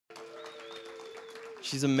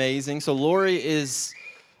She's amazing. So Lori is,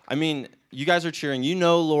 you guys are cheering. You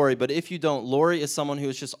know Lori, but if you don't, Lori is someone who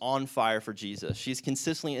is just on fire for Jesus. She's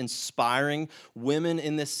consistently inspiring women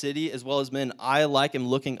in this city as well as men. I am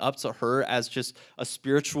looking up to her as just a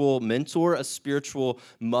spiritual mentor, a spiritual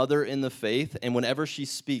mother in the faith. And whenever she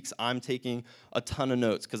speaks, I'm taking a ton of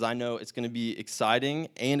notes because I know it's going to be exciting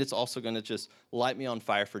and it's also going to just light me on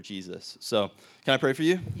fire for Jesus. So can I pray for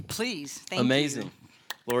you? Please. Thank you. Amazing.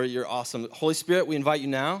 Lori, you're awesome. Holy Spirit, we invite you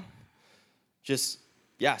now.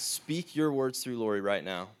 Speak your words through Lori right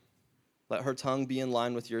now. Let her tongue be in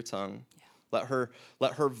line with your tongue. Yeah.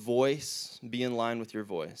 Let her voice be in line with your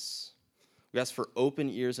voice. We ask for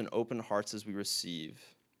open ears and open hearts as we receive.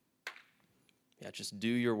 Just do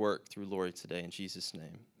your work through Lori today in Jesus'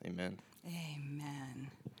 name. Amen.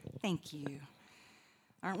 Amen. Thank you.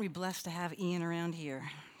 Aren't we blessed to have Ian around here?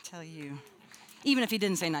 I tell you. Even if he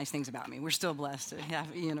didn't say nice things about me, we're still blessed to have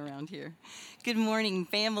Ian around here. Good morning,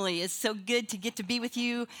 family. It's so good to get to be with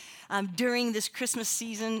you during this Christmas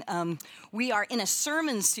season. We are in a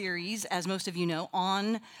sermon series, as most of you know,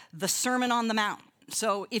 on the Sermon on the Mount.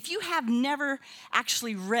 So if you have never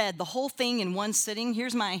actually read the whole thing in one sitting,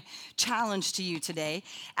 here's my challenge to you today.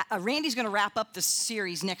 Randy's going to wrap up the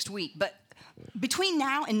series next week, but between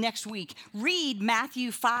now and next week, read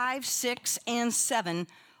Matthew 5, 6, and 7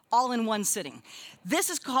 all in one sitting. This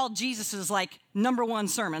is called Jesus's number one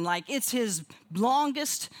sermon. It's his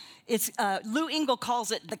longest. It's Lou Engle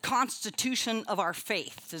calls it the constitution of our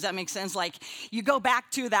faith. Does that make sense? You go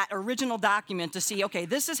back to that original document to see, okay,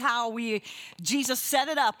 this is how Jesus set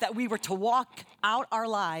it up that we were to walk out our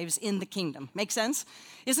lives in the kingdom. Make sense?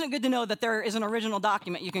 Isn't it good to know that there is an original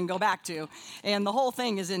document you can go back to, and the whole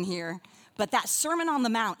thing is in here? But that Sermon on the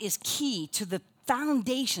Mount is key to the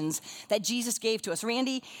foundations that Jesus gave to us.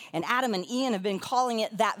 Randy and Adam and Ian have been calling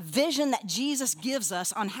it that vision that Jesus gives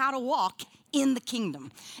us on how to walk in the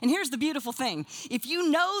kingdom. And here's the beautiful thing. If you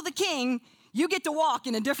know the King, you get to walk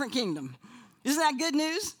in a different kingdom. Isn't that good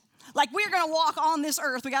news? We're going to walk on this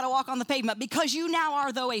earth, we got to walk on the pavement. Because you now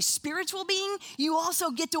are, though, a spiritual being, you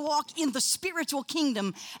also get to walk in the spiritual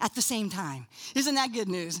kingdom at the same time. Isn't that good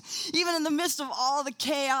news? Even in the midst of all the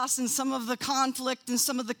chaos and some of the conflict and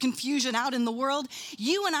some of the confusion out in the world,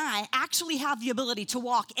 you and I actually have the ability to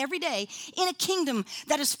walk every day in a kingdom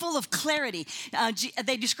that is full of clarity.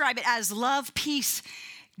 They describe it as love, peace,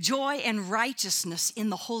 joy, and righteousness in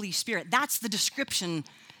the Holy Spirit. That's the description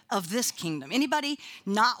of this kingdom. Anybody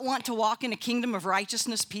not want to walk in a kingdom of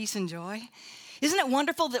righteousness, peace, and joy? Isn't it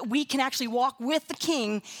wonderful that we can actually walk with the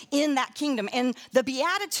King in that kingdom? And the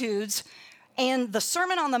Beatitudes and the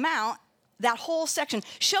Sermon on the Mount, that whole section,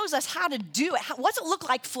 shows us how to do it. What's it look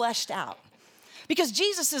like fleshed out? Because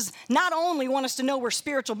Jesus is not only want us to know we're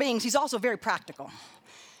spiritual beings, he's also very practical.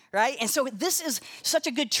 Right? And so this is such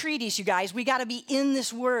a good treatise, you guys. We got to be in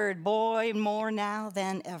this word, boy, more now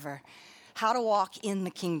than ever. How to walk in the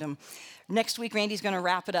kingdom. Next week, Randy's going to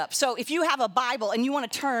wrap it up. So if you have a Bible and you want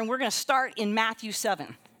to turn, we're going to start in Matthew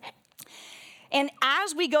 7. And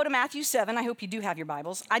as we go to Matthew 7, I hope you do have your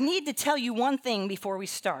Bibles, I need to tell you one thing before we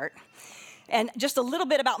start. And just a little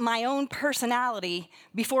bit about my own personality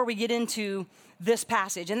before we get into this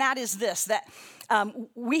passage. And that is this, that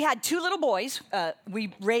we had two little boys. We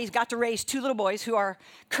got to raise two little boys who are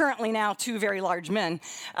currently now two very large men.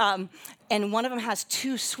 And one of them has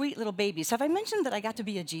two sweet little babies. Have I mentioned that I got to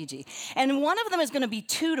be a Gigi? And one of them is going to be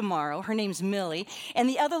 2 tomorrow. Her name's Millie. And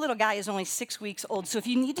the other little guy is only 6 weeks old. So if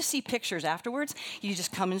you need to see pictures afterwards, you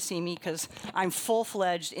just come and see me because I'm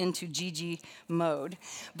full-fledged into Gigi mode.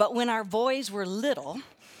 But when our boys were little,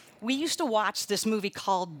 we used to watch this movie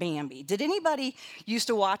called Bambi. Did anybody used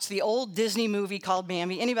to watch the old Disney movie called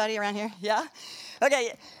Bambi? Anybody around here? Yeah?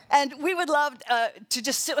 Okay. And we would love to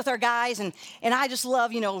just sit with our guys, and I just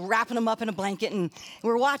love, wrapping them up in a blanket, and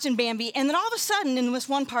we're watching Bambi. And then all of a sudden, in this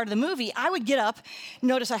one part of the movie, I would get up,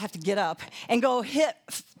 notice I have to get up, and go hit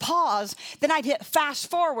pause. Then I'd hit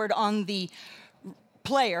fast forward on the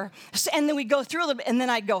player, and then we'd go through a little bit, and then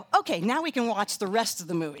I'd go, okay, now we can watch the rest of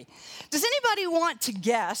the movie. Does anybody want to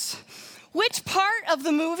guess which part of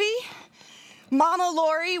the movie Mama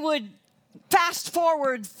Lori would fast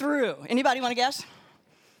forward through? Anybody want to guess?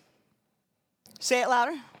 Say it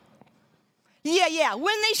louder. Yeah.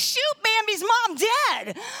 When they shoot Bambi's mom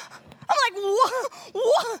dead. I'm like,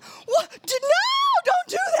 what? No, don't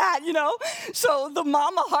do that, So the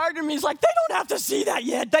mama heart in me is like, they don't have to see that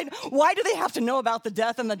yet. Why do they have to know about the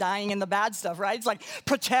death and the dying and the bad stuff, right? It's like,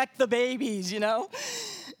 protect the babies,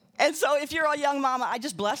 And so if you're a young mama, I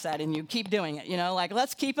just bless that in you. Keep doing it,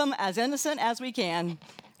 let's keep them as innocent as we can,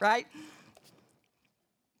 right?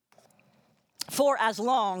 For as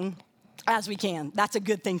long as we can. That's a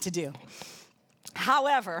good thing to do.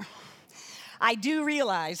 However, I do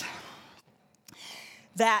realize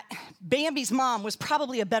that Bambi's mom was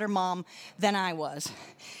probably a better mom than I was,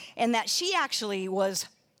 and that she actually was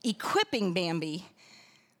equipping Bambi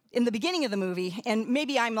in the beginning of the movie, and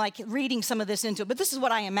maybe I'm like reading some of this into it, but this is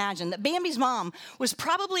what I imagine, that Bambi's mom was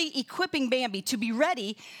probably equipping Bambi to be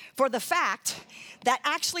ready for the fact that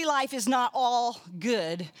actually life is not all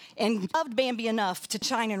good, and loved Bambi enough to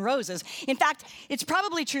shine in roses. In fact, it's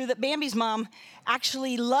probably true that Bambi's mom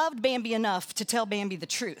actually loved Bambi enough to tell Bambi the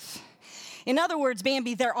truth. In other words,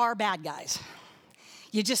 Bambi, there are bad guys.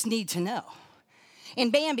 You just need to know.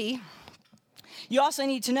 And Bambi, you also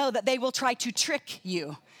need to know that they will try to trick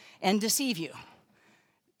you and deceive you.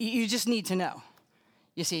 You just need to know,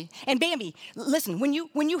 you see. And Bambi, listen, when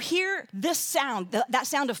you hear this sound, that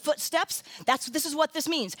sound of footsteps, this is what this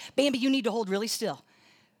means. Bambi, you need to hold really still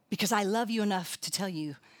because I love you enough to tell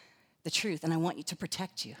you the truth, and I want you to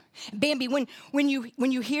protect you. Bambi, when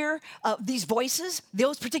you hear these voices,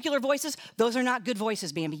 those particular voices, those are not good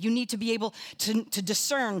voices, Bambi. You need to be able to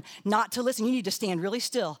discern, not to listen. You need to stand really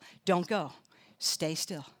still. Don't go. Stay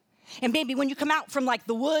still. And Bambi, when you come out from like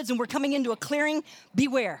the woods and we're coming into a clearing,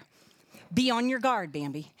 beware. Be on your guard,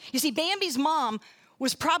 Bambi. You see, Bambi's mom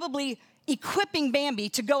was probably equipping Bambi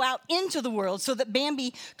to go out into the world so that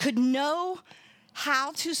Bambi could know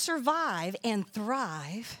how to survive and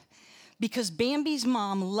thrive, because Bambi's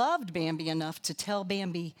mom loved Bambi enough to tell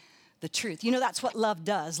Bambi the truth. You know, that's what love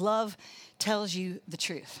does. Love tells you the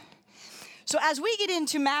truth. So as we get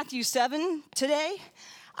into Matthew 7 today,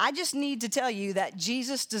 I just need to tell you that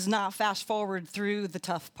Jesus does not fast forward through the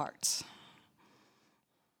tough parts.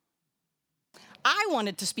 I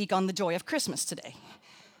wanted to speak on the joy of Christmas today.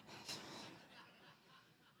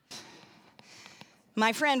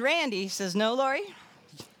 My friend Randy says, no, Lori,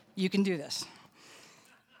 you can do this.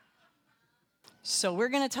 So we're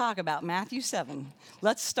going to talk about Matthew 7.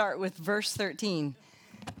 Let's start with verse 13.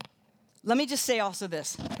 Let me just say also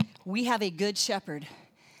this. We have a good shepherd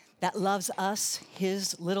that loves us,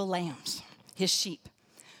 his little lambs, his sheep,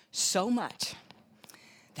 so much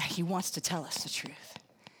that he wants to tell us the truth.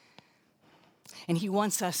 And he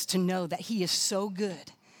wants us to know that he is so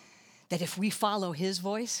good that if we follow his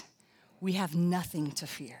voice, we have nothing to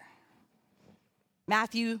fear.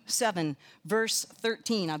 Matthew 7, verse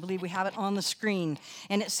 13. I believe we have it on the screen.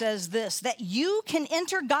 And it says this, that you can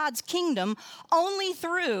enter God's kingdom only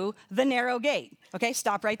through the narrow gate. Okay,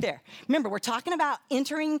 stop right there. Remember, we're talking about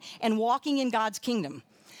entering and walking in God's kingdom.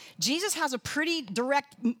 Jesus has a pretty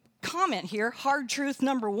direct comment here, hard truth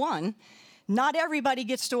number 1. Not everybody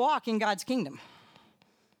gets to walk in God's kingdom.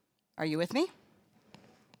 Are you with me?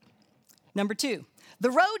 Number 2,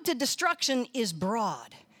 the road to destruction is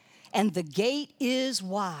broad, and the gate is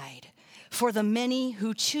wide for the many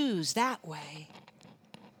who choose that way.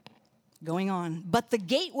 Going on. But the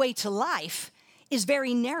gateway to life is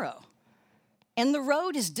very narrow, and the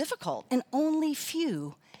road is difficult, and only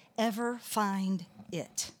few ever find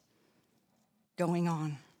it. Going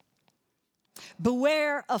on.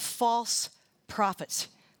 Beware of false prophets.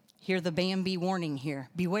 Hear the Bambi warning here.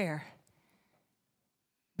 Beware.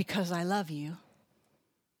 Because I love you.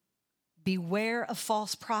 Beware of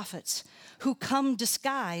false prophets who come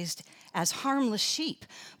disguised as harmless sheep,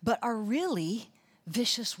 but are really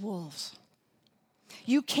vicious wolves.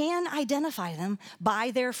 You can identify them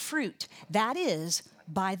by their fruit, that is,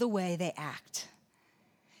 by the way they act.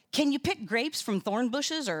 Can you pick grapes from thorn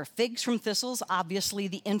bushes or figs from thistles? Obviously,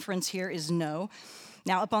 the inference here is no.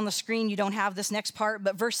 Now, up on the screen, you don't have this next part,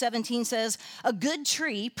 but verse 17 says, a good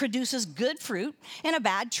tree produces good fruit, and a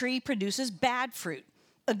bad tree produces bad fruit.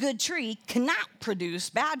 A good tree cannot produce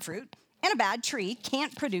bad fruit, and a bad tree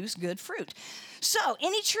can't produce good fruit. So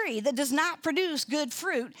any tree that does not produce good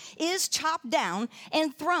fruit is chopped down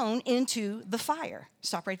and thrown into the fire.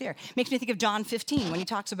 Stop right there. Makes me think of John 15 when he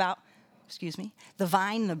talks about, the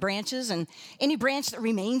vine, the branches, and any branch that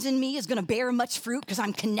remains in me is going to bear much fruit because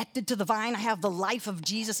I'm connected to the vine. I have the life of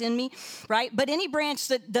Jesus in me, right? But any branch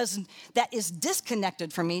that is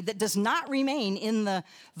disconnected from me, that does not remain in the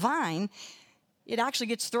vine, it actually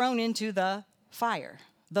gets thrown into the fire.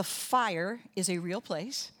 The fire is a real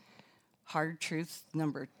place. Hard truth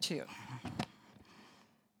number 2.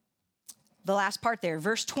 The last part there,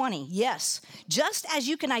 verse 20. Yes, just as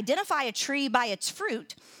you can identify a tree by its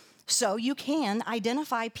fruit, so you can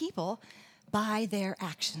identify people by their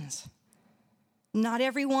actions. Not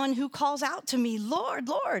everyone who calls out to me, Lord,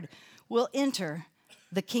 Lord, will enter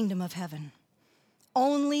the kingdom of heaven.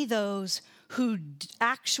 Only those who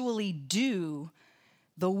actually do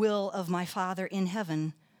the will of my Father in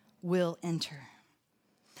heaven will enter.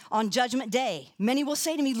 On Judgment Day, many will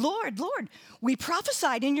say to me, Lord, Lord, we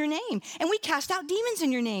prophesied in your name, and we cast out demons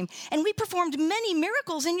in your name, and we performed many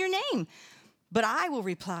miracles in your name. But I will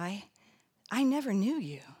reply, I never knew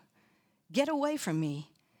you. Get away from me,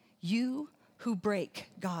 you who break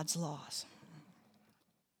God's laws.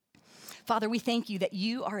 Father, we thank you that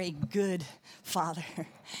you are a good Father.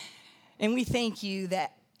 And we thank you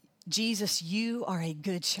that, Jesus, you are a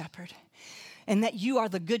good shepherd. And that you are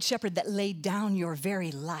the good shepherd that laid down your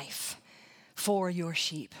very life for your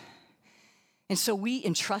sheep. And so we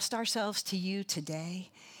entrust ourselves to you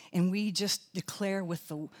today. And we just declare with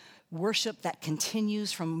the worship that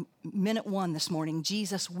continues from minute one this morning,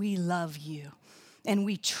 Jesus, we love you. And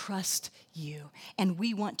we trust you. And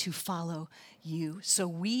we want to follow you. So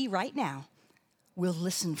we, right now, will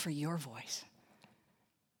listen for your voice.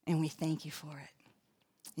 And we thank you for it.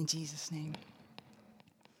 In Jesus' name.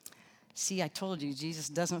 See, I told you, Jesus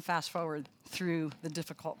doesn't fast forward through the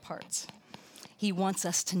difficult parts. He wants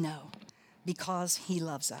us to know because he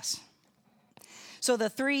loves us. So the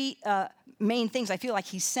three main things I feel like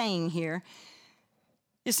he's saying here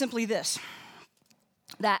is simply this,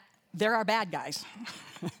 that there are bad guys.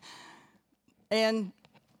 And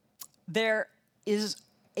there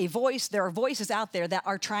are voices out there that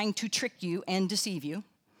are trying to trick you and deceive you.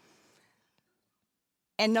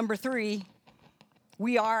 And number three,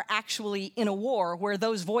 we are actually in a war where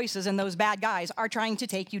those voices and those bad guys are trying to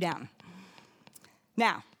take you down.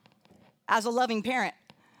 Now, as a loving parent,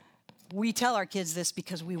 we tell our kids this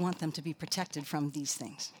because we want them to be protected from these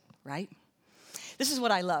things, right? This is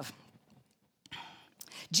what I love.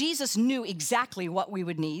 Jesus knew exactly what we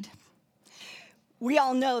would need. We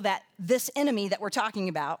all know that this enemy that we're talking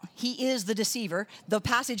about, he is the deceiver. The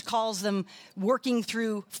passage calls them working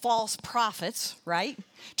through false prophets, right?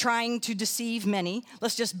 Trying to deceive many.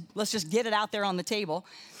 Let's just get it out there on the table.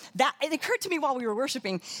 That it occurred to me while we were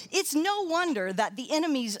worshiping, it's no wonder that the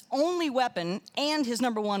enemy's only weapon and his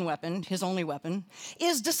number one weapon, his only weapon,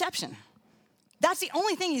 is deception. That's the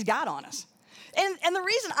only thing he's got on us. And the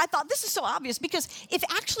reason I thought this is so obvious, because if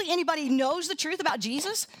actually anybody knows the truth about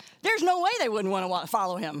Jesus, there's no way they wouldn't want to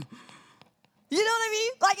follow him. You know what I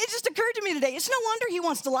mean? Like, it just occurred to me today. It's no wonder he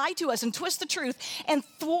wants to lie to us and twist the truth and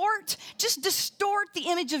distort the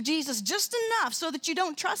image of Jesus just enough so that you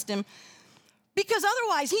don't trust him, because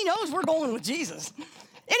otherwise he knows we're going with Jesus.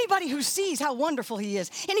 Anybody who sees how wonderful he is,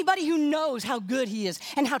 anybody who knows how good he is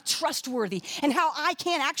and how trustworthy and how I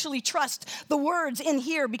can actually trust the words in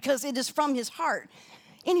here because it is from his heart,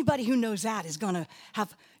 anybody who knows that is going to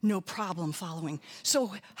have no problem following.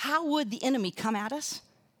 So how would the enemy come at us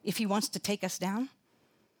if he wants to take us down?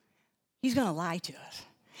 He's going to lie to us.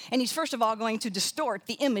 And he's first of all going to distort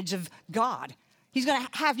the image of God. He's going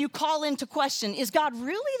to have you call into question, is God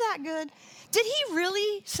really that good? Did he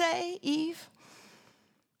really say, Eve?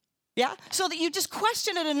 Yeah, so that you just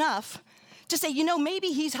question it enough to say, maybe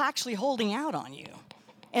he's actually holding out on you.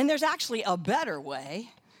 And there's actually a better way.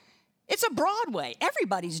 It's a broad way.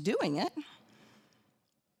 Everybody's doing it.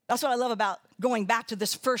 That's what I love about going back to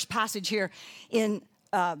this first passage here in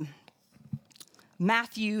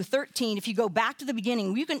Matthew 13. If you go back to the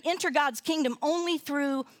beginning, you can enter God's kingdom only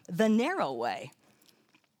through the narrow way.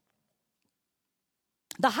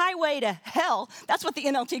 The highway to hell, that's what the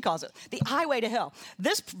NLT calls it, the highway to hell.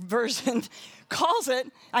 This version calls it,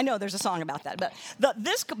 I know there's a song about that, but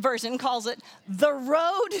this version calls it the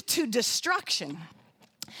road to destruction.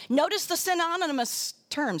 Notice the synonymous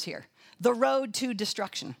terms here, the road to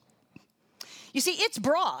destruction. You see, it's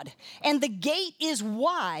broad, and the gate is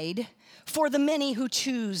wide for the many who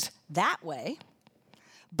choose that way,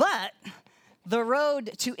 but the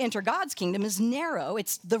road to enter God's kingdom is narrow.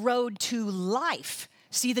 It's the road to life.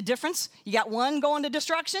 See the difference? You got one going to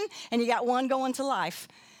destruction, and you got one going to life.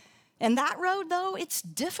 And that road, though, it's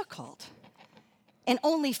difficult. And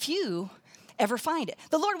only few ever find it.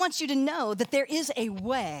 The Lord wants you to know that there is a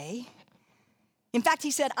way. In fact,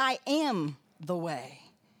 he said, I am the way.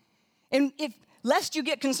 And lest you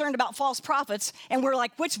get concerned about false prophets, and we're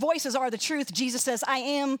like, which voices are the truth? Jesus says, I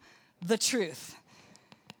am the truth.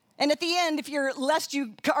 And at the end, lest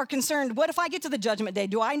you are concerned, what if I get to the judgment day?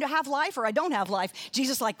 Do I have life or I don't have life?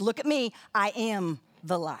 Jesus like, look at me, I am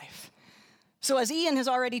the life. So as Ian has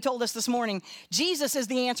already told us this morning, Jesus is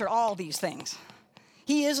the answer to all these things.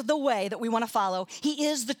 He is the way that we want to follow. He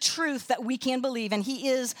is the truth that we can believe, and he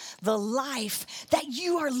is the life that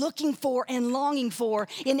you are looking for and longing for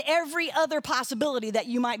in every other possibility that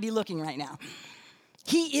you might be looking right now.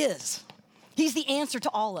 He is. He's the answer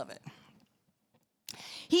to all of it.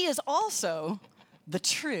 He is also the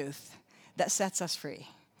truth that sets us free.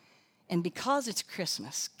 And because it's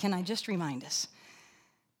Christmas, can I just remind us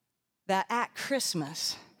that at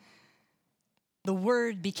Christmas, The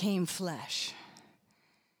Word became flesh,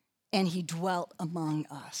 and he dwelt among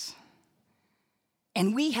us.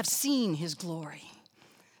 And we have seen his glory,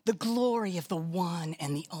 the glory of the one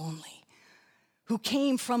and the only, who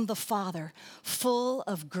came from the Father, full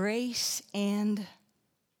of grace and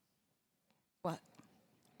what?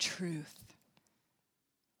 Truth.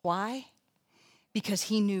 Why? Because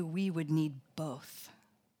he knew we would need both.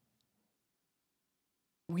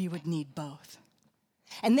 We would need both.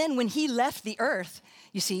 And then when he left the earth,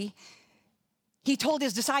 you see, he told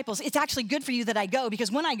his disciples, it's actually good for you that I go,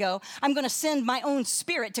 because when I go, I'm going to send my own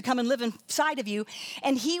Spirit to come and live inside of you,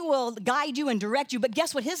 and he will guide you and direct you. But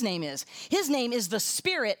guess what his name is? His name is the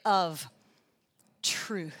Spirit of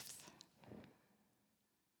truth.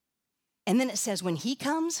 And then it says, when he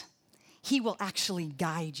comes, he will actually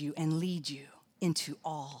guide you and lead you into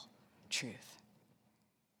all truth.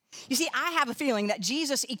 You see, I have a feeling that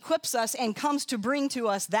Jesus equips us and comes to bring to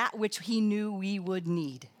us that which he knew we would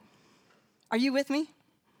need. Are you with me?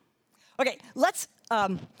 Okay, let's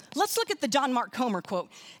look at the John Mark Comer quote.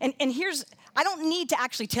 And here's, I don't need to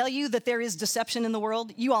actually tell you that there is deception in the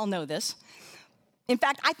world. You all know this. In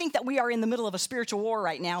fact, I think that we are in the middle of a spiritual war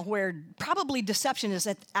right now where probably deception is,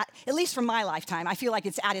 at least from my lifetime, I feel like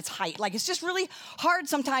it's at its height. Like, it's just really hard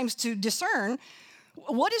sometimes to discern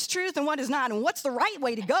what is truth and what is not, and what's the right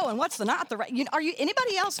way to go and what's the not the right.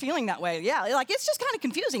 Anybody else feeling that way? Yeah, like it's just kind of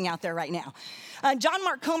confusing out there right now. John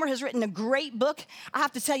Mark Comer has written a great book. I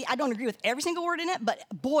have to tell you, I don't agree with every single word in it, but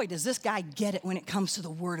boy, does this guy get it when it comes to the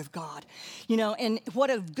Word of God. And what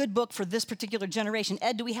a good book for this particular generation.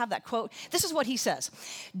 Ed, do we have that quote? This is what he says.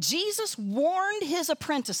 Jesus warned his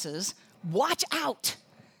apprentices, watch out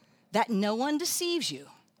that no one deceives you.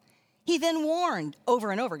 He then warned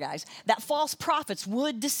over and over, guys, that false prophets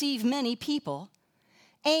would deceive many people.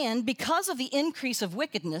 And because of the increase of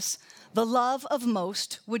wickedness, the love of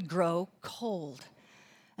most would grow cold.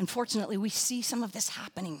 Unfortunately, we see some of this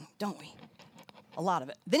happening, don't we? A lot of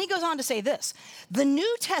it. Then he goes on to say this. The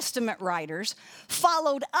New Testament writers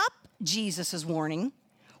followed up Jesus' warning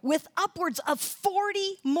with upwards of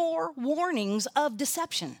 40 more warnings of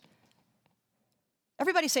deception.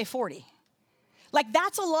 Everybody say 40. Like,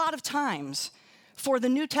 that's a lot of times for the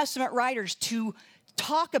New Testament writers to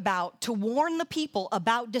talk about, to warn the people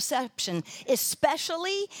about deception,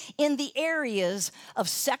 especially in the areas of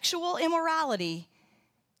sexual immorality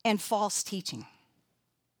and false teaching.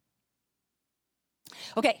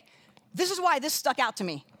 Okay, this is why this stuck out to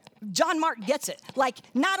me. John Mark gets it. Like,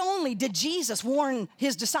 not only did Jesus warn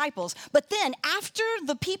his disciples, but then after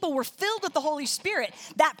the people were filled with the Holy Spirit,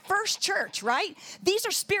 that first church, right? These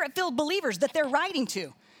are Spirit-filled believers that they're writing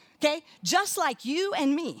to, okay? Just like you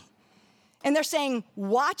and me. And they're saying,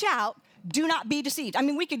 watch out, do not be deceived. I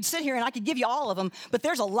mean, we could sit here and I could give you all of them, but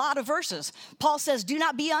there's a lot of verses. Paul says, do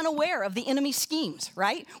not be unaware of the enemy's schemes,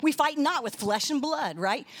 right? We fight not with flesh and blood,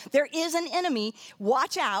 right? There is an enemy.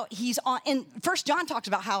 Watch out. He's on. And 1 John talks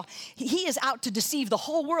about how he is out to deceive the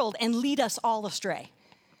whole world and lead us all astray.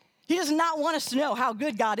 He does not want us to know how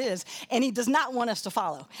good God is, and he does not want us to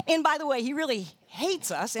follow. And by the way, he really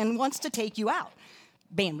hates us and wants to take you out.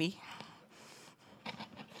 Bambi.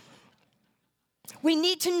 We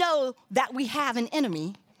need to know that we have an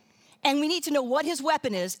enemy, and we need to know what his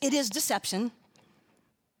weapon is. It is deception.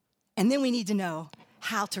 And then we need to know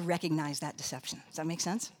how to recognize that deception. Does that make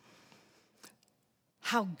sense?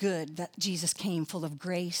 How good that Jesus came full of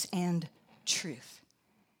grace and truth.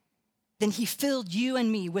 Then he filled you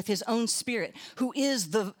and me with his own Spirit, who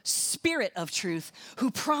is the Spirit of truth,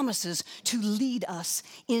 who promises to lead us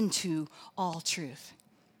into all truth.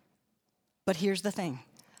 But here's the thing.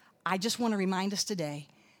 I just want to remind us today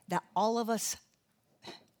that all of us,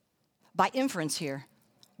 by inference here,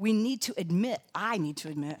 I need to admit,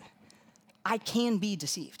 I can be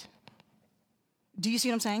deceived. Do you see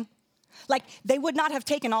what I'm saying? Like, they would not have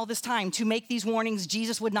taken all this time to make these warnings.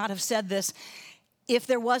 Jesus would not have said this if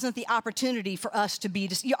there wasn't the opportunity for us to be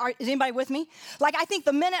deceived. Is anybody with me? Like, I think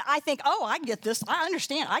the minute I think, oh, I get this, I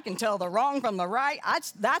understand, I can tell the wrong from the right,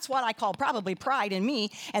 that's what I call probably pride in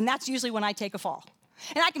me, and that's usually when I take a fall.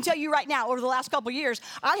 And I can tell you right now, over the last couple of years,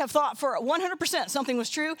 I have thought for 100% something was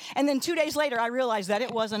true, and then 2 days later, I realized that it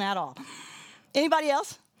wasn't at all. Anybody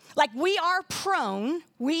else? Like, we are prone,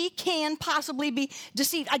 we can possibly be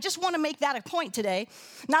deceived. I just want to make that a point today.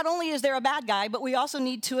 Not only is there a bad guy, but we also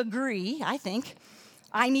need to agree, I think,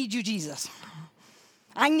 I need you, Jesus.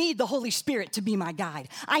 I need the Holy Spirit to be my guide.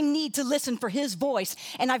 I need to listen for his voice,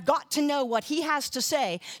 and I've got to know what he has to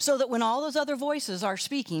say so that when all those other voices are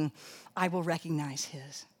speaking, I will recognize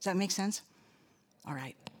his. Does that make sense? All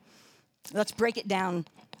right. Let's break it down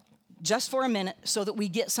just for a minute so that we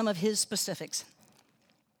get some of his specifics.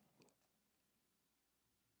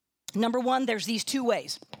 Number one, there's these two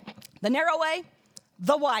ways. The narrow way,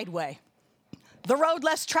 the wide way. The road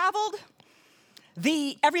less traveled,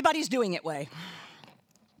 the everybody's doing it way.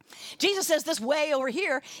 Jesus says this way over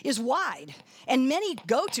here is wide, and many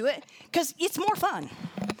go to it because it's more fun,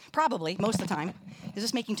 probably, most of the time. Is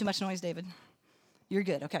this making too much noise, David? You're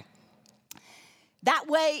good, okay. That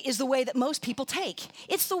way is the way that most people take.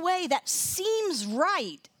 It's the way that seems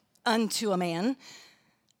right unto a man,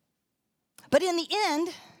 but in the end,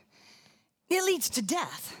 it leads to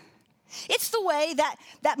death. It's the way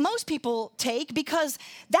that most people take because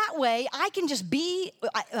that way I can just be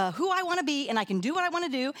who I want to be and I can do what I want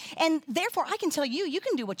to do. And therefore, I can tell you, you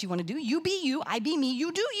can do what you want to do. You be you, I be me.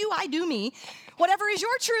 You do you, I do me. Whatever is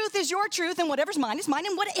your truth, and whatever's mine is mine.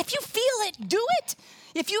 And if you feel it, do it.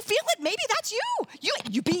 If you feel it, maybe that's you.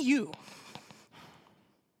 You be you.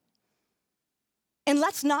 And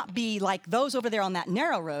let's not be like those over there on that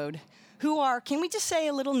narrow road who are, can we just say,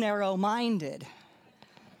 a little narrow-minded.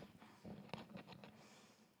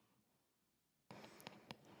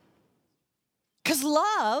 Because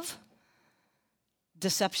love,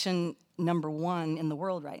 deception number one in the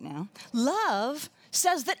world right now, love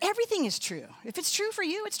says that everything is true. If it's true for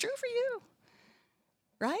you, it's true for you.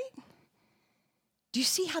 Right? Do you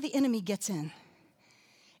see how the enemy gets in?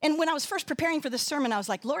 And when I was first preparing for this sermon, I was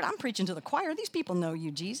like, Lord, I'm preaching to the choir. These people know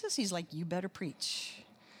you, Jesus. He's like, you better preach.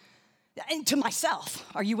 And to myself,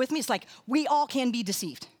 are you with me? It's like, we all can be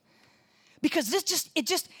deceived. Because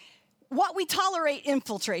what we tolerate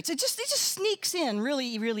infiltrates. It just sneaks in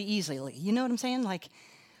really, really easily. You know what I'm saying? Like,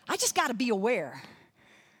 I just got to be aware.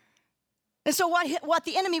 And so what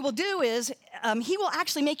the enemy will do is he will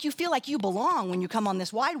actually make you feel like you belong when you come on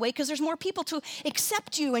this wide way because there's more people to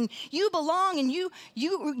accept you and you belong and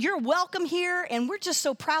you're welcome here and we're just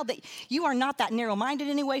so proud that you are not that narrow-minded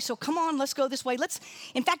anyway. So come on, let's go this way.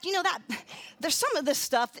 In fact, you know that there's some of this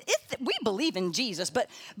stuff. We believe in Jesus, but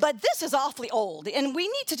this is awfully old and we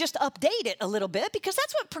need to just update it a little bit because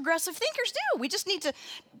that's what progressive thinkers do. We just need to.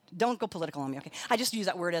 Don't go political on me, okay? I just use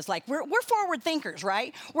that word as like, we're forward thinkers,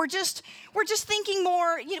 right? We're just thinking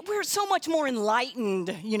more, we're so much more enlightened,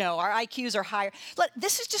 our IQs are higher.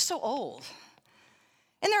 This is just so old.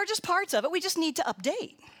 And there are just parts of it we just need to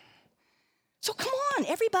update. So come on,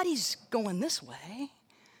 everybody's going this way.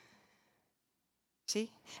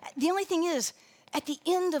 See? The only thing is, at the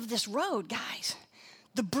end of this road, guys,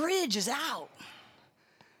 the bridge is out.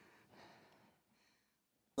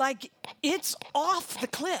 Like, it's off the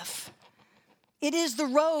cliff. It is the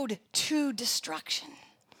road to destruction.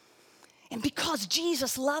 And because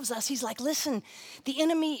Jesus loves us, he's like, listen, the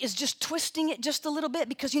enemy is just twisting it just a little bit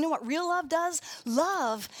because you know what real love does?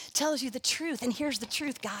 Love tells you the truth. And here's the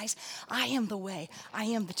truth, guys. I am the way. I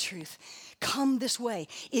am the truth. Come this way.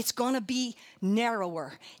 It's going to be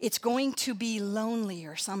narrower. It's going to be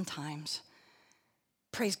lonelier sometimes.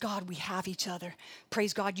 Praise God, we have each other.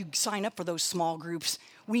 Praise God, you sign up for those small groups.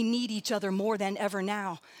 We need each other more than ever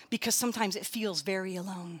now because sometimes it feels very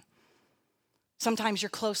alone. Sometimes your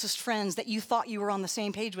closest friends that you thought you were on the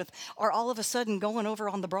same page with are all of a sudden going over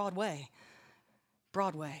on the Broadway.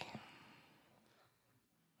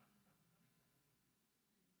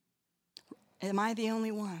 Am I the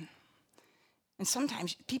only one? And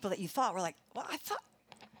sometimes people that you thought were like, well, I thought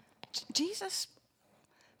Jesus.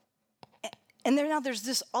 And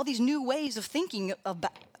there's all these new ways of thinking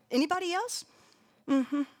about anybody else?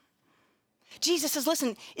 Mm-hmm. Jesus says,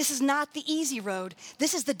 listen, this is not the easy road.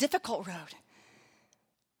 This is the difficult road.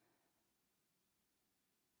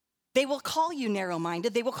 They will call you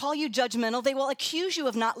narrow-minded. They will call you judgmental. They will accuse you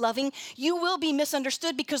of not loving. You will be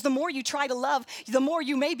misunderstood because the more you try to love, the more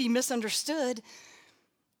you may be misunderstood.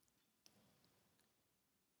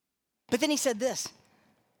 But then he said this,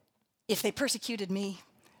 if they persecuted me,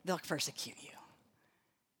 they'll persecute you.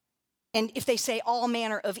 And if they say all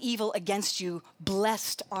manner of evil against you,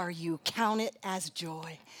 blessed are you. Count it as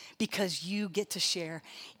joy because you get to share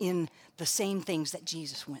in the same things that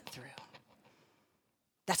Jesus went through.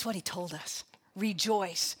 That's what he told us.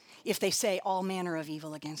 Rejoice if they say all manner of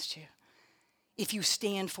evil against you. If you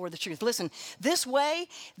stand for the truth. Listen, this way,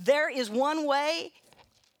 there is one way.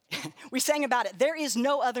 We sang about it. There is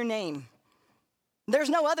no other name.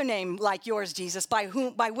 There's no other name like yours, Jesus, by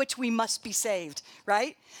which we must be saved,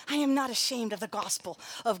 right? I am not ashamed of the gospel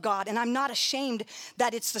of God, and I'm not ashamed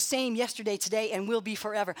that it's the same yesterday, today, and will be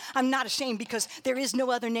forever. I'm not ashamed because there is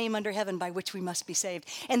no other name under heaven by which we must be saved.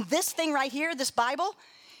 And this thing right here, this Bible,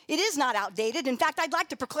 it is not outdated. In fact, I'd like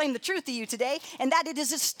to proclaim the truth to you today, and that it is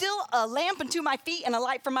still a lamp unto my feet and a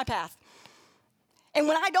light for my path. And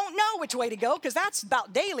when I don't know which way to go, because that's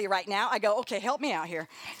about daily right now, I go, okay, help me out here,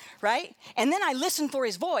 right? And then I listen for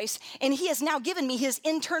his voice, and he has now given me his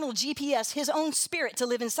internal GPS, his own spirit to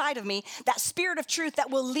live inside of me, that spirit of truth that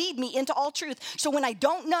will lead me into all truth. So when I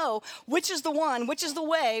don't know which is the one, which is the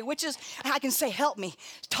way, I can say, help me,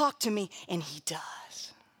 talk to me, and he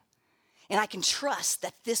does. And I can trust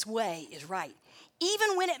that this way is right,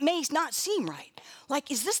 even when it may not seem right.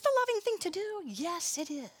 Like, is this the loving thing to do? Yes, it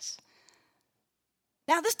is.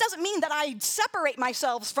 Now, this doesn't mean that I separate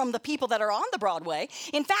myself from the people that are on the broad way.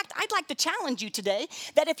 In fact, I'd like to challenge you today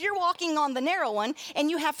that if you're walking on the narrow one and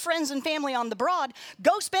you have friends and family on the broad,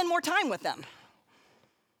 go spend more time with them.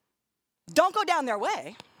 Don't go down their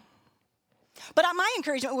way. But my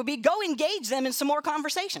encouragement would be go engage them in some more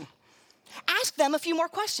conversation. Ask them a few more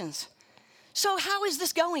questions. So how is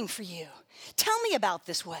this going for you? Tell me about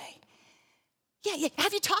this way. Yeah.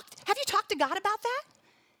 Have you talked to God about that?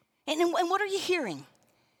 And what are you hearing?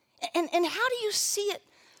 And how do you see it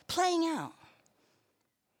playing out?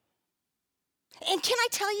 And can I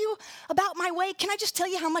tell you about my way? Can I just tell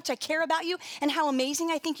you how much I care about you and how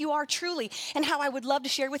amazing I think you are truly, and how I would love to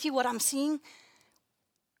share with you what I'm seeing?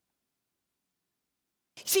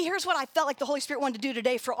 See, here's what I felt like the Holy Spirit wanted to do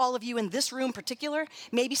today for all of you in this room in particular,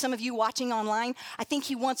 maybe some of you watching online. I think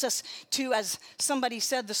he wants us to, as somebody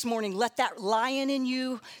said this morning, let that lion in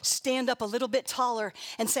you stand up a little bit taller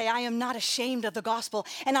and say, I am not ashamed of the gospel,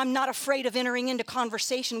 and I'm not afraid of entering into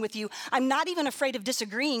conversation with you. I'm not even afraid of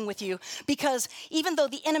disagreeing with you, because even though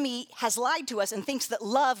the enemy has lied to us and thinks that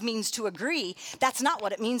love means to agree, that's not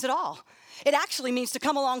what it means at all. It actually means to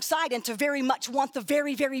come alongside and to very much want the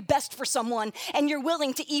very, very best for someone, and you're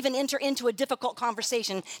willing to even enter into a difficult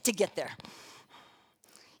conversation to get there.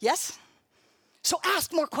 Yes? So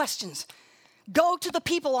ask more questions. Go to the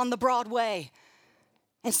people on the broad way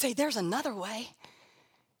and say, there's another way.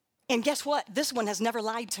 And guess what? This one has never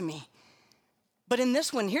lied to me. But in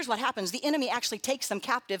this one, here's what happens. The enemy actually takes them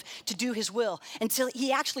captive to do his will, until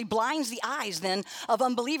he actually blinds the eyes then of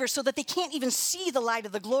unbelievers so that they can't even see the light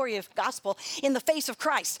of the glory of gospel in the face of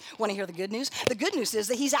Christ. Want to hear the good news? The good news is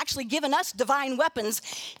that he's actually given us divine weapons.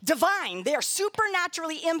 Divine. They are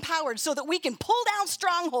supernaturally empowered so that we can pull down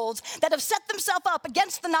strongholds that have set themselves up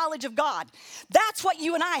against the knowledge of God. That's what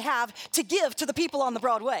you and I have to give to the people on the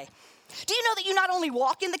broad way. Do you know that you not only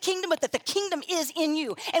walk in the kingdom, but that the kingdom is in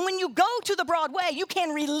you? And when you go to the broad way, you can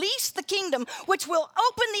release the kingdom, which will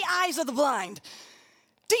open the eyes of the blind.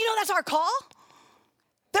 Do you know that's our call?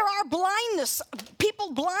 There are blindness,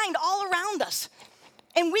 people blind all around us.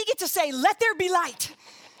 And we get to say, let there be light.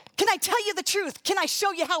 Can I tell you the truth? Can I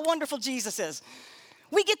show you how wonderful Jesus is?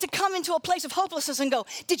 We get to come into a place of hopelessness and go,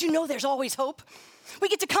 did you know there's always hope? We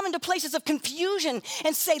get to come into places of confusion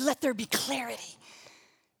and say, let there be clarity.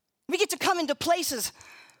 We get to come into places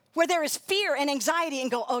where there is fear and anxiety and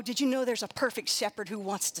go, oh, did you know there's a perfect shepherd who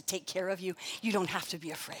wants to take care of you? You don't have to be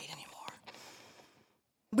afraid anymore.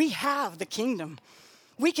 We have the kingdom.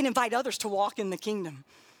 We can invite others to walk in the kingdom.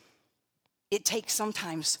 It takes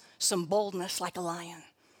sometimes some boldness like a lion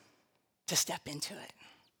to step into it.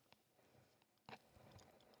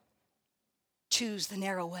 Choose the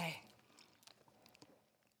narrow way.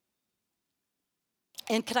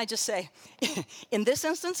 And can I just say, in this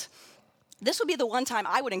instance, this would be the one time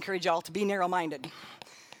I would encourage y'all to be narrow-minded.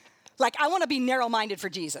 Like, I want to be narrow-minded for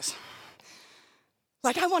Jesus.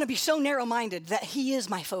 Like, I want to be so narrow-minded that he is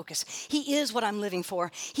my focus. He is what I'm living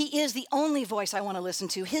for. He is the only voice I want to listen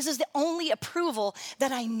to. His is the only approval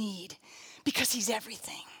that I need, because he's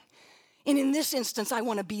everything. And in this instance, I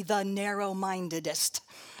want to be the narrow-mindedest.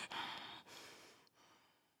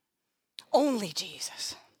 Only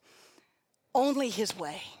Jesus. Only his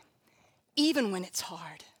way. Even when it's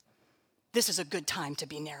hard. This is a good time to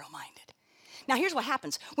be narrow-minded. Now, here's what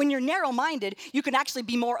happens. When you're narrow-minded, you can actually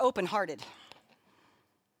be more open-hearted,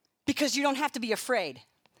 because you don't have to be afraid.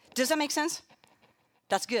 Does that make sense?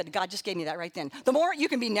 That's good. God just gave me that right then. The more you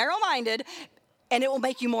can be narrow-minded, and it will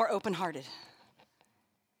make you more open-hearted.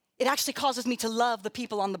 It actually causes me to love the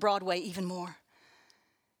people on the broad way even more,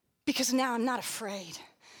 because now I'm not afraid.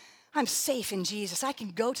 I'm safe in Jesus. I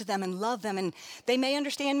can go to them and love them, and they may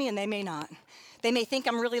understand me and they may not. They may think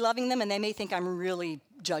I'm really loving them, and they may think I'm really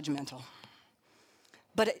judgmental.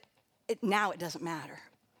 But now it doesn't matter.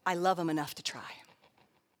 I love them enough to try.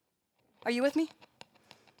 Are you with me?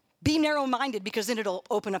 Be narrow-minded, because then it'll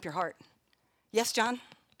open up your heart. Yes, John?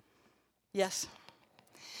 Yes.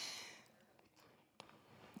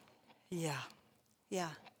 Yeah.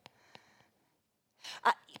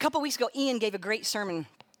 A couple weeks ago, Ian gave a great sermon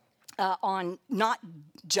on not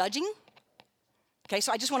judging. Okay,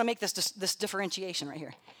 so I just want to make this differentiation right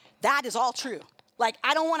here. That is all true. Like,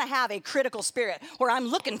 I don't want to have a critical spirit where I'm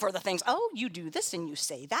looking for the things. Oh, you do this and you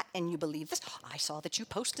say that and you believe this. I saw that you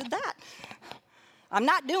posted that. I'm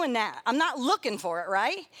not doing that. I'm not looking for it,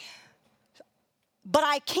 right? But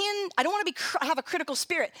I don't want to have a critical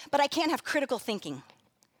spirit, but I can have critical thinking.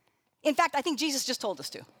 In fact, I think Jesus just told us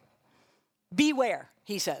to. Beware,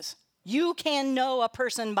 he says. You can know a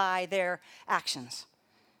person by their actions.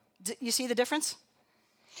 You see the difference?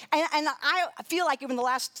 And I feel like even the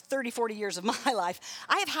last 30, 40 years of my life,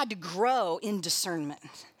 I have had to grow in discernment.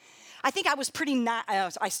 I think I was pretty,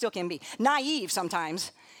 I still can be, naive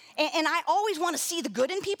sometimes. And I always want to see the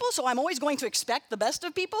good in people, so I'm always going to expect the best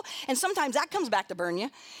of people. And sometimes that comes back to burn you,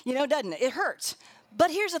 doesn't it? It hurts. But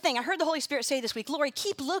here's the thing. I heard the Holy Spirit say this week, Lori,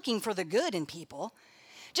 keep looking for the good in people.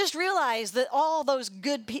 Just realize that all those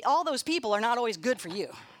people are not always good for you.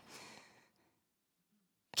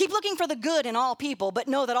 Keep looking for the good in all people, but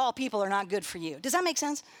know that all people are not good for you. Does that make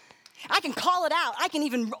sense? I can call it out. I can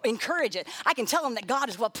even encourage it. I can tell them that God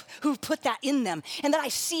is who put that in them and that I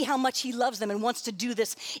see how much he loves them and wants to do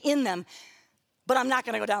this in them, but I'm not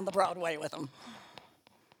going to go down the broad way with them.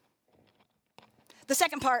 The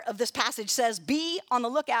second part of this passage says, be on the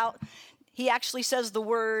lookout. He actually says the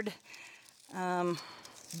word,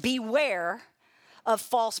 beware of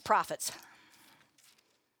false prophets.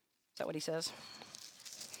 Is that what he says?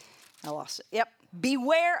 I lost it. Yep.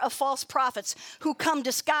 Beware of false prophets who come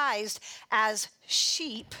disguised as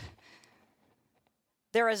sheep.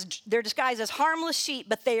 They're disguised as harmless sheep,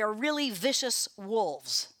 but they are really vicious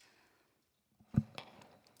wolves.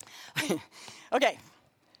 Okay.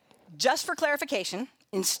 Just for clarification,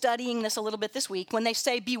 in studying this a little bit this week, when they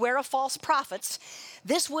say beware of false prophets,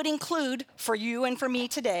 this would include, for you and for me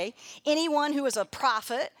today, anyone who is a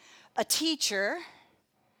prophet, a teacher,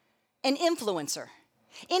 an influencer.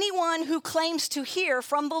 Anyone who claims to hear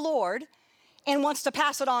from the Lord and wants to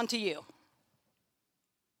pass it on to you.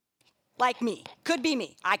 Like me. Could be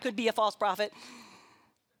me. I could be a false prophet.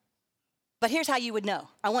 But here's how you would know.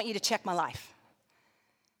 I want you to check my life.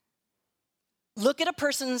 Look at a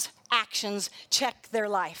person's actions, check their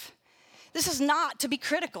life. This is not to be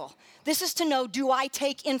critical. This is to know, do I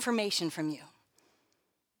take information from you?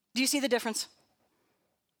 Do you see the difference?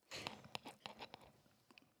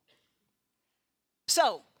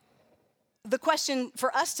 So, the question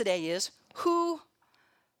for us today is, who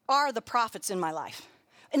are the prophets in my life?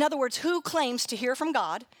 In other words, who claims to hear from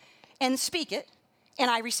God and speak it, and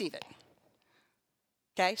I receive it?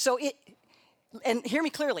 Okay, and hear me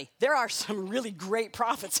clearly, there are some really great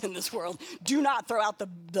prophets in this world. Do not throw out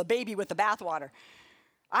the baby with the bathwater.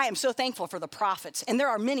 I am so thankful for the prophets, and there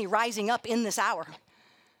are many rising up in this hour. In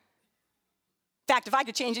fact, if I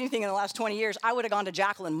could change anything in the last 20 years, I would have gone to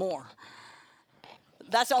Jacqueline Moore.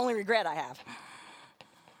 That's the only regret I have.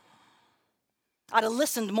 I'd have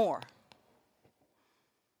listened more.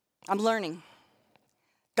 I'm learning.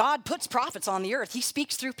 God puts prophets on the earth. He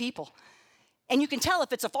speaks through people. And you can tell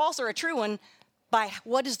if it's a false or a true one by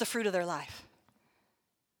what is the fruit of their life.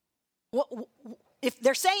 If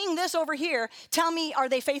they're saying this over here, tell me, are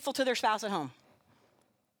they faithful to their spouse at home?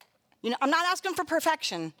 I'm not asking for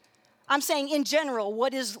perfection. I'm saying in general,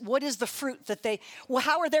 what is the fruit that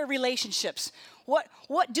how are their relationships?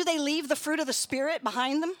 What do they leave the fruit of the Spirit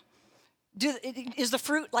behind them? Is the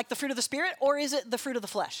fruit like the fruit of the Spirit, or is it the fruit of the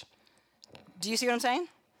flesh? Do you see what I'm saying?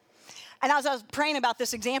 And as I was praying about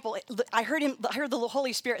this example, I heard the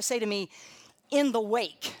Holy Spirit say to me, in the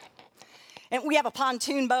wake. And we have a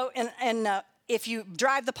pontoon boat, and if you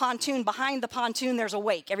drive the pontoon, behind the pontoon, there's a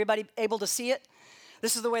wake. Everybody able to see it?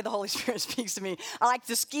 This is the way the Holy Spirit speaks to me. I like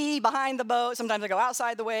to ski behind the boat. Sometimes I go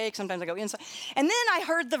outside the wake. Sometimes I go inside. And then I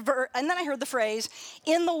heard the phrase,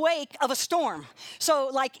 in the wake of a storm.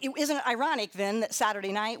 So, isn't it ironic then that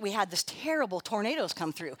Saturday night we had this terrible tornadoes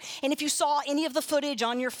come through? And if you saw any of the footage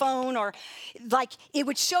on your phone, or it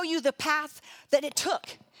would show you the path that it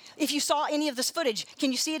took. If you saw any of this footage,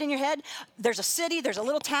 can you see it in your head? There's a city, there's a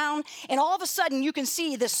little town, and all of a sudden you can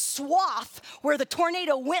see this swath where the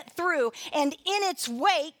tornado went through, and in its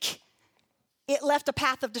wake, it left a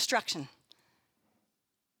path of destruction.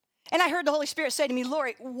 And I heard the Holy Spirit say to me,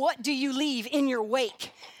 Lori, what do you leave in your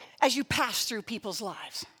wake as you pass through people's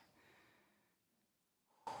lives?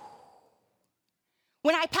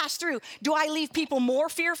 When I pass through, do I leave people more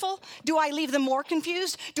fearful? Do I leave them more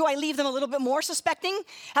confused? Do I leave them a little bit more suspecting?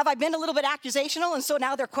 Have I been a little bit accusational, and so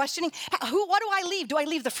now they're questioning? What do I leave? Do I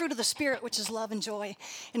leave the fruit of the Spirit, which is love and joy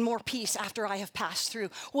and more peace after I have passed through?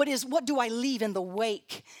 What do I leave in the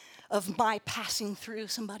wake of my passing through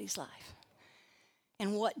somebody's life?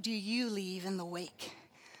 And what do you leave in the wake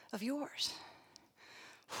of yours?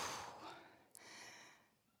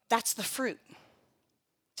 That's the fruit.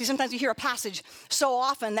 See, sometimes you hear a passage so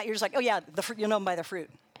often that you're just like, oh yeah, you'll know them by their fruit.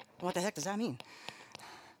 What the heck does that mean?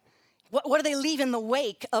 What do they leave in the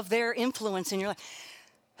wake of their influence in your life?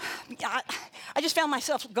 I just found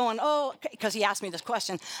myself going, because he asked me this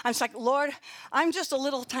question. I'm just like, Lord, I'm just a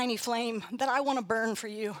little tiny flame that I want to burn for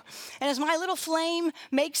you. And as my little flame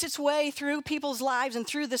makes its way through people's lives and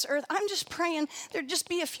through this earth, I'm just praying there'd just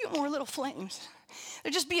be a few more little flames.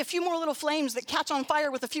 There'd just be a few more little flames that catch on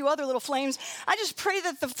fire with a few other little flames. I just pray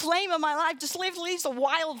that the flame of my life just leaves a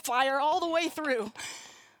wildfire all the way through.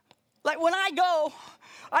 Like when I go,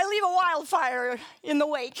 I leave a wildfire in the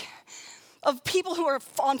wake of people who are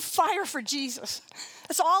on fire for Jesus.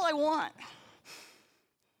 That's all I want.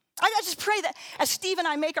 I just pray that as Steve and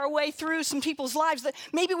I make our way through some people's lives, that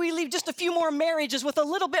maybe we leave just a few more marriages with a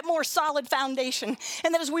little bit more solid foundation.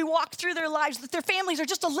 And that as we walk through their lives, that their families are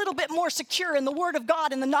just a little bit more secure in the Word of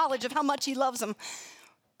God and the knowledge of how much He loves them.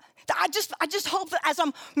 I just hope that as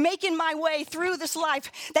I'm making my way through this life,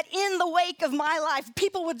 that in the wake of my life,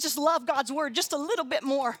 people would just love God's word just a little bit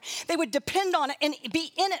more. They would depend on it and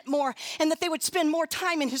be in it more, and that they would spend more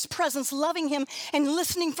time in His presence, loving Him and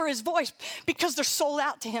listening for His voice because they're sold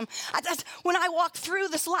out to Him. When I walk through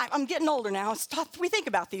this life, I'm getting older now. It's tough. We think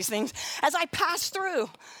about these things. As I pass through,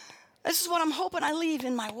 this is what I'm hoping I leave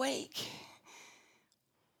in my wake.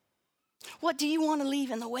 What do you want to leave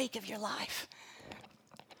in the wake of your life?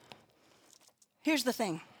 Here's the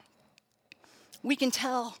thing. We can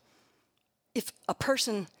tell if a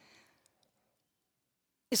person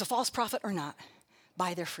is a false prophet or not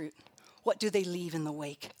by their fruit. What do they leave in the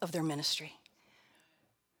wake of their ministry?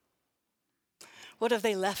 What have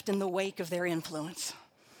they left in the wake of their influence?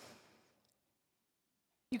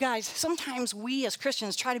 You guys, sometimes we as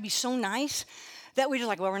Christians try to be so nice that we're just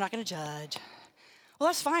like, well, we're not going to judge. Well,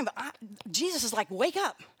 that's fine, but Jesus is like, wake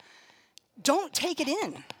up. Don't take it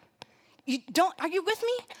in. Are you with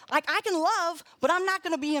me? Like, I can love, but I'm not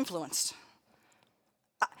going to be influenced.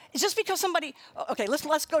 It's just because somebody, okay,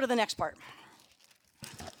 let's go to the next part.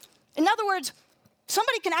 In other words,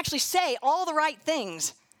 somebody can actually say all the right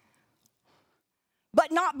things,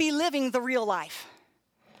 but not be living the real life.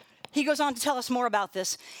 He goes on to tell us more about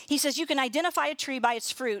this. He says, you can identify a tree by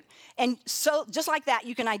its fruit, and so just like that,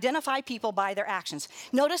 you can identify people by their actions.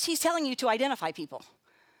 Notice he's telling you to identify people.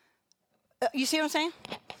 You see what I'm saying?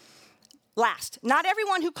 Last, not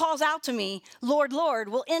everyone who calls out to me, Lord, Lord,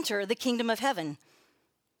 will enter the kingdom of heaven.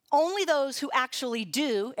 Only those who actually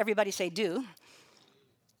do, everybody say do,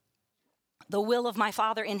 the will of my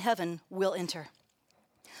Father in heaven will enter.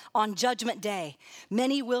 On judgment day,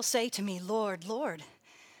 many will say to me, Lord, Lord,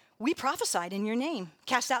 we prophesied in your name,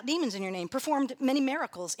 cast out demons in your name, performed many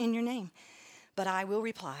miracles in your name. But I will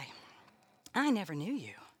reply, I never knew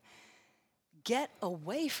you. Get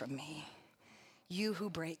away from me, you who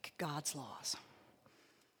break God's laws.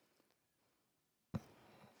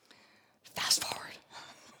 Fast forward.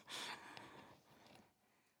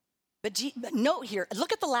 But note here,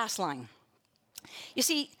 look at the last line. You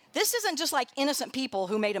see, this isn't just like innocent people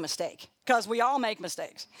who made a mistake, because we all make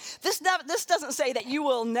mistakes. This doesn't say that you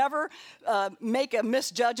will never make a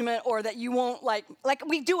misjudgment or that you won't like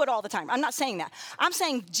we do it all the time. I'm not saying that. I'm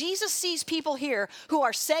saying Jesus sees people here who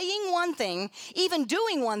are saying one thing, even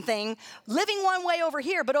doing one thing, living one way over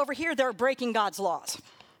here, but over here they're breaking God's laws.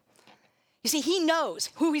 You see, he knows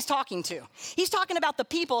who he's talking to. He's talking about the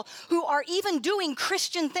people who are even doing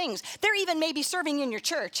Christian things. They're even maybe serving in your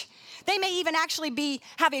church. They may even actually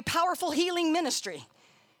have a powerful healing ministry.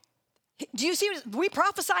 Do you see? We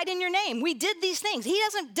prophesied in your name. We did these things. He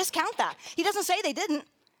doesn't discount that. He doesn't say they didn't.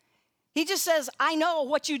 He just says, I know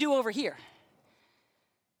what you do over here.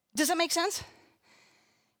 Does that make sense?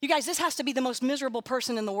 You guys, this has to be the most miserable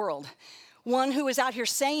person in the world. One who is out here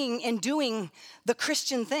saying and doing the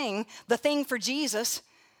Christian thing, the thing for Jesus,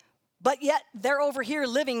 but yet they're over here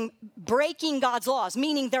breaking God's laws,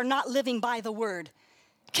 meaning they're not living by the word.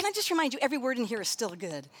 Can I just remind you, every word in here is still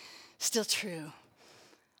good, still true.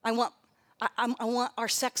 I want our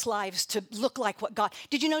sex lives to look like what God.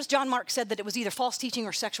 Did you notice John Mark said that it was either false teaching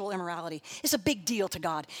or sexual immorality? It's a big deal to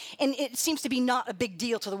God. And it seems to be not a big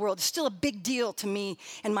deal to the world. It's still a big deal to me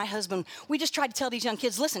and my husband. We just tried to tell these young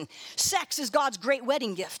kids, listen, sex is God's great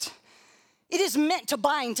wedding gift. It is meant to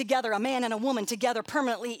bind together a man and a woman together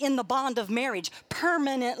permanently in the bond of marriage,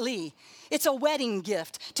 permanently. It's a wedding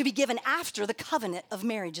gift to be given after the covenant of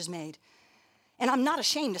marriage is made. And I'm not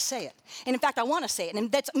ashamed to say it. And in fact, I want to say it.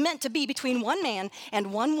 And that's meant to be between one man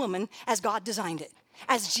and one woman as God designed it,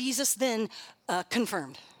 as Jesus then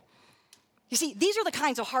confirmed. You see, these are the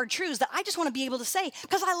kinds of hard truths that I just want to be able to say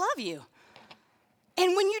because I love you.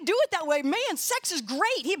 And when you do it that way, man, sex is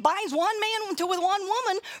great. He binds one man with one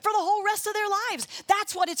woman for the whole rest of their lives.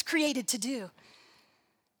 That's what it's created to do.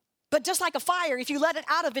 But just like a fire, if you let it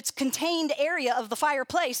out of its contained area of the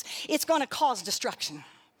fireplace, it's going to cause destruction.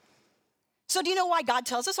 So do you know why God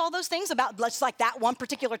tells us all those things about just like that one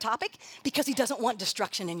particular topic? Because he doesn't want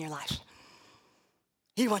destruction in your life.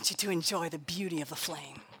 He wants you to enjoy the beauty of the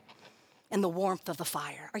flame and the warmth of the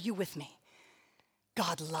fire. Are you with me?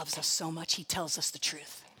 God loves us so much, he tells us the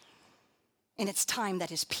truth. And it's time that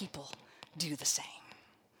his people do the same.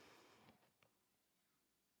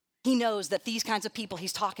 He knows that these kinds of people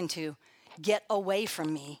he's talking to get away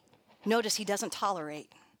from me. Notice he doesn't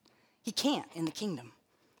tolerate. He can't in the kingdom.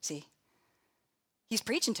 See? He's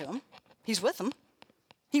preaching to them. He's with them.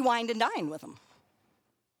 He wined and dined with them.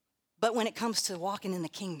 But when it comes to walking in the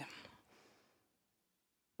kingdom,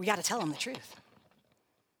 we got to tell them the truth.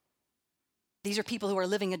 These are people who are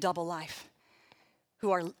living a double life,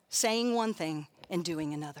 who are saying one thing and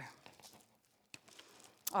doing another.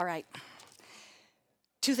 All right.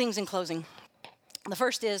 2 things in closing. The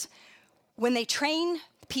first is when they train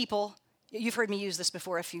people, you've heard me use this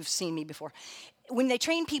before if you've seen me before. When they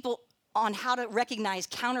train people on how to recognize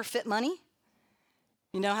counterfeit money,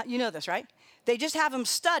 you know this, right? They just have them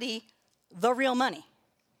study the real money.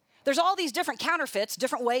 There's all these different counterfeits,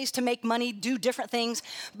 different ways to make money, do different things.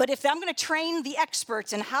 But if I'm going to train the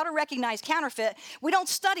experts in how to recognize counterfeit, we don't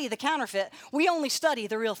study the counterfeit. We only study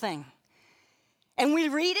the real thing. And we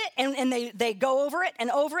read it, and they go over it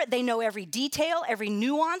and over it. They know every detail, every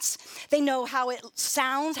nuance. They know how it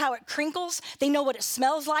sounds, how it crinkles. They know what it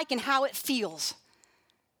smells like and how it feels.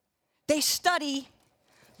 They study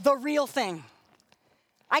the real thing.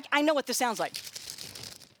 I know what this sounds like.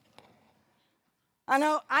 I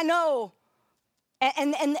know,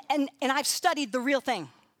 and I've studied the real thing.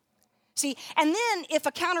 See, and then if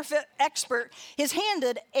a counterfeit expert is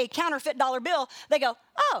handed a counterfeit dollar bill, they go,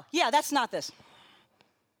 oh, yeah, that's not this.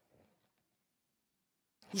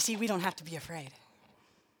 You see, we don't have to be afraid.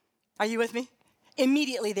 Are you with me?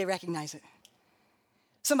 Immediately they recognize it.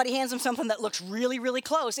 Somebody hands them something that looks really, really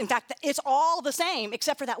close. In fact, it's all the same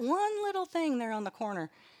except for that one little thing there on the corner.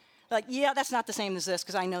 Like, yeah, that's not the same as this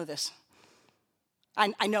because I know this.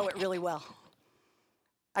 I know it really well.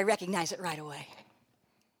 I recognize it right away.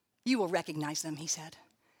 You will recognize them, he said.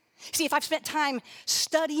 See, if I've spent time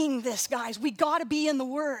studying this, guys, we got to be in the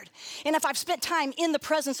Word. And if I've spent time in the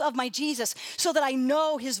presence of my Jesus so that I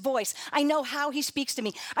know his voice, I know how he speaks to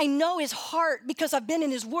me, I know his heart because I've been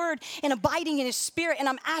in his Word and abiding in his Spirit, and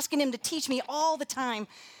I'm asking him to teach me all the time.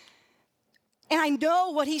 And I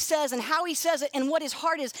know what he says and how he says it and what his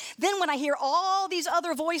heart is. Then when I hear all these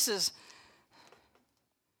other voices,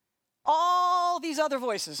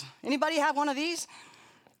 anybody have one of these?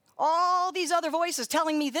 All these other voices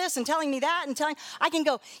telling me this and telling me that and I can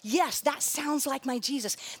go, yes, that sounds like my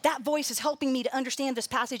Jesus. That voice is helping me to understand this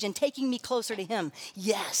passage and taking me closer to him.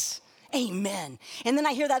 Yes, amen. And then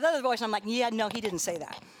I hear that other voice and I'm like, yeah, no, he didn't say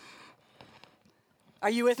that.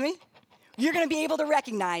 Are you with me? You're going to be able to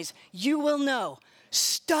recognize, you will know,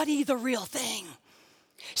 study the real thing.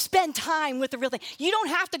 Spend time with the real thing. You don't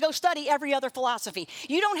have to go study every other philosophy.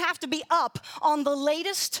 You don't have to be up on the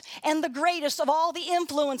latest and the greatest of all the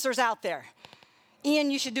influencers out there.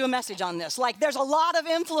 Ian, you should do a message on this. Like, there's a lot of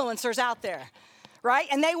influencers out there, right?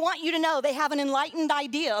 And they want you to know they have an enlightened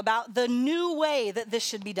idea about the new way that this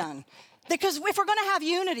should be done. Because if we're going to have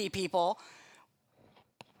unity, people,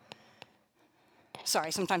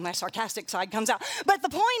 sorry, sometimes my sarcastic side comes out. But the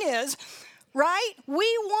point is, right, we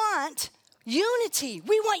want unity.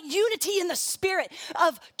 We want unity in the spirit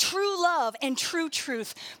of true love and true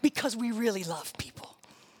truth because we really love people.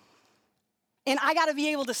 And I got to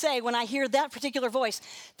be able to say when I hear that particular voice,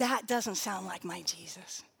 that doesn't sound like my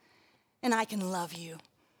Jesus. And I can love you,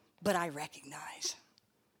 but I recognize.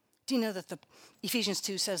 Do you know that the Ephesians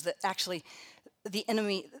 2 says that actually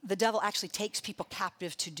the devil actually takes people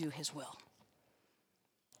captive to do his will?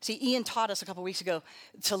 See, Ian taught us a couple weeks ago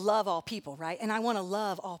to love all people, right? And I want to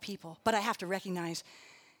love all people, but I have to recognize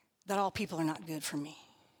that all people are not good for me.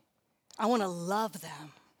 I want to love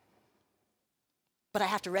them, but I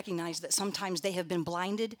have to recognize that sometimes they have been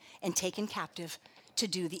blinded and taken captive to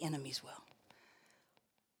do the enemy's will.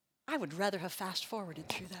 I would rather have fast-forwarded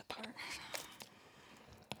through that part.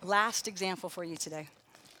 Last example for you today.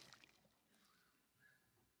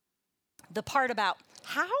 The part about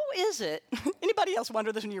how is it, anybody else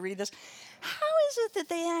wonder this when you read this? How is it that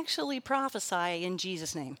they actually prophesy in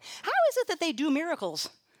Jesus' name? How is it that they do miracles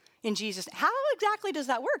in Jesus' name? How exactly does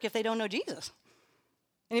that work if they don't know Jesus?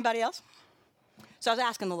 Anybody else? So I was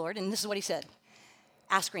asking the Lord, and this is what he said.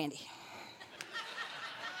 Ask Randy.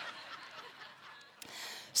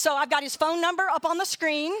 So I've got his phone number up on the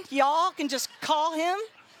screen. Y'all can just call him.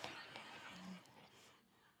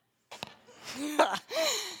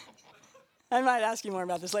 I might ask you more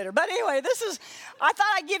about this later. But anyway, I thought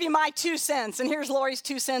I'd give you my 2 cents. And here's Lori's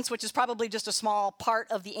 2 cents, which is probably just a small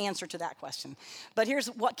part of the answer to that question. But here's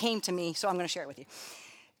what came to me, so I'm going to share it with you.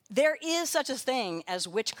 There is such a thing as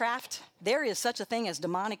witchcraft. There is such a thing as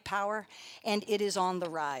demonic power, and it is on the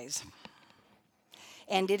rise.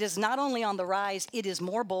 And it is not only on the rise, it is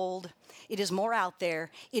more bold, it is more out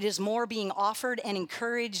there, it is more being offered and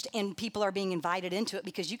encouraged, and people are being invited into it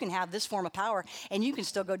because you can have this form of power and you can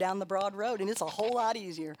still go down the broad road, and it's a whole lot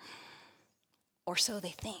easier. Or so they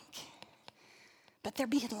think. But they're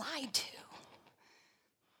being lied to.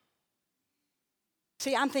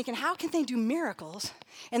 See, I'm thinking, how can they do miracles?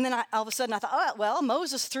 And then all of a sudden I thought, oh, well,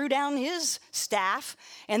 Moses threw down his staff,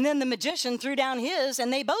 and then the magician threw down his,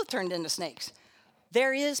 and they both turned into snakes.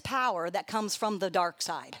 There is power that comes from the dark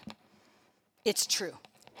side. It's true.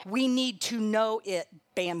 We need to know it,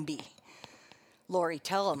 Bambi. Lori,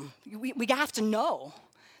 tell them. We have to know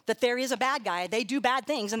that there is a bad guy. They do bad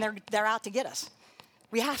things, and they're out to get us.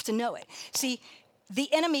 We have to know it. See, the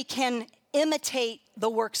enemy can imitate the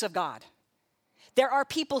works of God. There are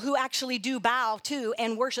people who actually do bow to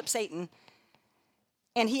and worship Satan,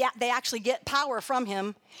 and they actually get power from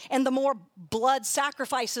him, and the more blood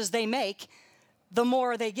sacrifices they make, the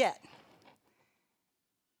more they get.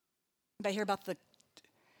 Anybody hear about the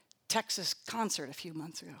Texas concert a few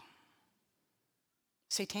months ago?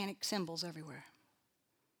 Satanic symbols everywhere.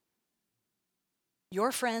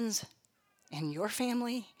 Your friends and your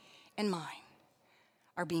family and mine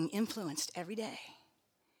are being influenced every day.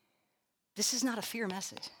 This is not a fear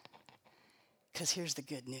message, because here's the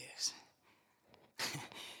good news.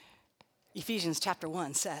 Ephesians chapter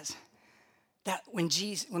 1 says that when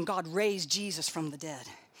God raised Jesus from the dead,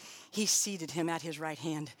 he seated him at his right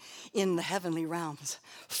hand in the heavenly realms,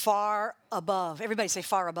 far above. Everybody say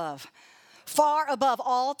far above. Far above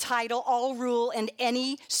all title, all rule, and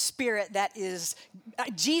any spirit that is.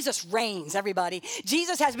 Jesus reigns, everybody.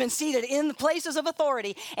 Jesus has been seated in the places of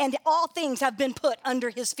authority, and all things have been put under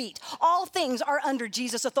his feet. All things are under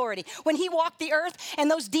Jesus' authority. When he walked the earth, and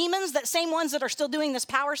those demons, that same ones that are still doing this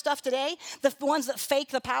power stuff today, the ones that fake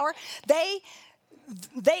the power, they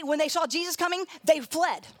when they saw Jesus coming, they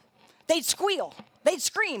fled. They'd squeal. They'd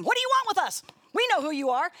scream, "What do you want with us? We know who you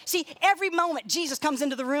are." See, every moment Jesus comes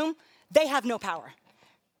into the room, they have no power.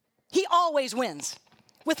 He always wins.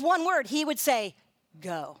 With one word, he would say,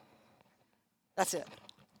 "Go." That's it.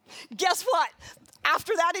 Guess what?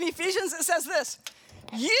 After that in Ephesians, it says this: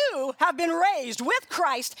 you have been raised with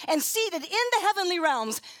Christ and seated in the heavenly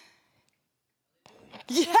realms.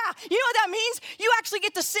 Yeah, you know what that means? You actually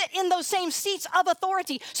get to sit in those same seats of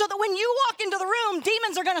authority, so that when you walk into the room,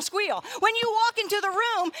 demons are going to squeal. When you walk into the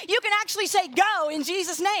room, you can actually say, "Go," in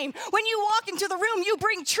Jesus' name. When you walk into the room, you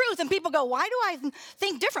bring truth, and people go, "Why do I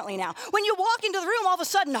think differently now?" When you walk into the room, all of a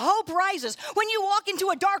sudden, hope rises. When you walk into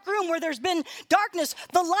a dark room where there's been darkness,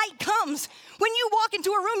 the light comes. When you walk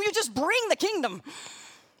into a room, you just bring the kingdom.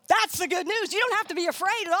 That's the good news. You don't have to be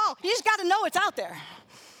afraid at all. You just got to know it's out there.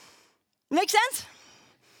 Make sense?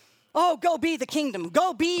 Oh, go be the kingdom.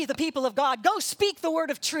 Go be the people of God. Go speak the word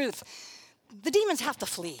of truth. The demons have to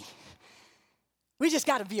flee. We just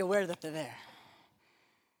got to be aware that they're there.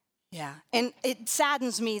 Yeah, and it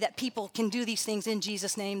saddens me that people can do these things in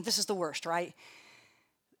Jesus' name. This is the worst, right?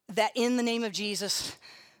 That in the name of Jesus,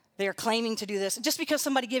 they are claiming to do this. Just because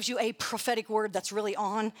somebody gives you a prophetic word that's really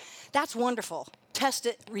on, that's wonderful. Test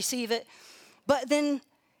it, receive it. But then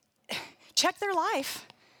check their life,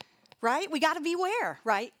 right? We got to beware,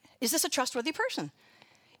 right? Is this a trustworthy person?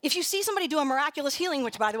 If you see somebody do a miraculous healing,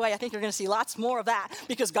 which, by the way, I think you're going to see lots more of that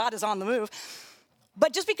because God is on the move.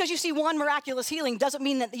 But just because you see one miraculous healing doesn't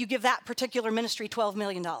mean that you give that particular ministry $12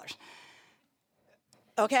 million.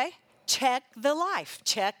 Okay? Check the life.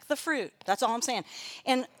 Check the fruit. That's all I'm saying.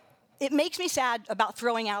 And it makes me sad about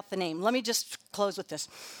throwing out the name. Let me just close with this.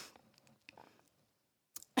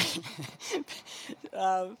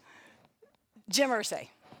 Jim Irsay.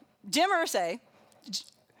 Jim Irsay.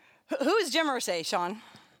 Who is Jim Irsay, Sean?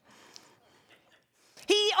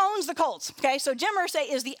 He owns the Colts, okay? So Jim Irsay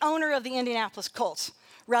is the owner of the Indianapolis Colts,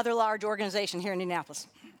 rather large organization here in Indianapolis.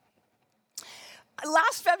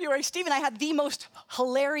 Last February, Steve and I had the most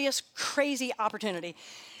hilarious, crazy opportunity.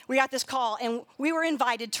 We got this call, and we were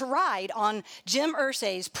invited to ride on Jim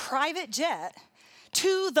Irsay's private jet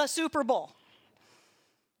to the Super Bowl.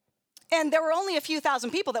 And there were only a few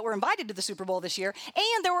thousand people that were invited to the Super Bowl this year,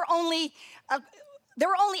 and there were only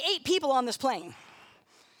 8 people on this plane.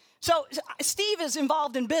 So Steve is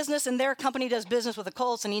involved in business, and their company does business with the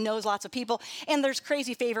Colts, and he knows lots of people. And there's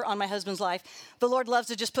crazy favor on my husband's life. The Lord loves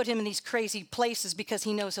to just put him in these crazy places because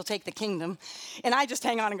he knows he'll take the kingdom. And I just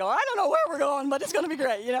hang on and go, I don't know where we're going, but it's going to be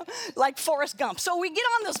great, like Forrest Gump. So we get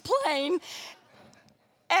on this plane,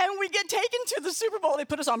 and we get taken to the Super Bowl. They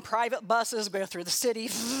put us on private buses, go through the city,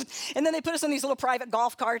 and then they put us in these little private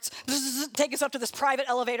golf carts, take us up to this private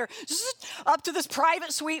elevator, up to this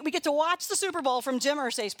private suite. We get to watch the Super Bowl from Jim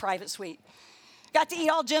Irsay's private suite. Got to eat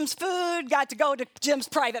all Jim's food, got to go to Jim's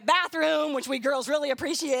private bathroom, which we girls really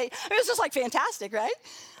appreciate. I mean, it's just like fantastic, right?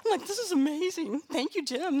 I'm like, this is amazing. Thank you,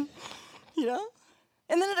 Jim.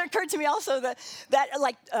 And then it occurred to me also that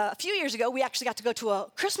a few years ago, we actually got to go to a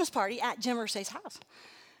Christmas party at Jim Irsay's house.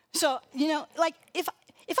 So, if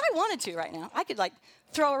I wanted to right now, I could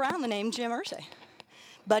throw around the name Jim Irsay.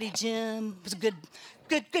 Buddy Jim was a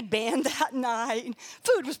good band that night.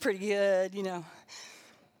 Food was pretty good,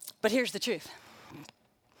 But here's the truth.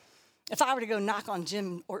 If I were to go knock on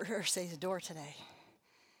Jim Irsay's door today,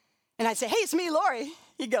 and I'd say, hey, it's me, Lori,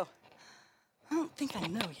 he'd go, I don't think I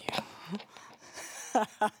know you.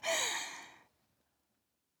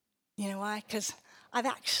 You know why? Because I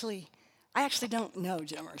actually don't know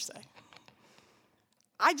Jim Irsay.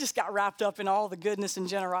 I just got wrapped up in all the goodness and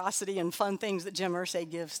generosity and fun things that Jim Irsay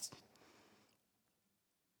gives.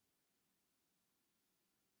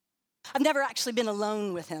 I've never actually been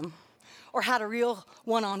alone with him or had a real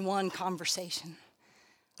one-on-one conversation.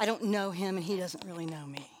 I don't know him, and he doesn't really know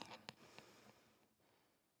me.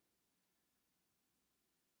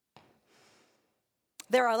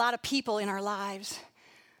 There are a lot of people in our lives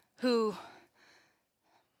who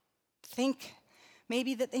think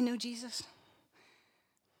maybe that they know Jesus.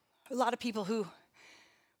 A lot of people who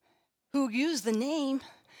use the name,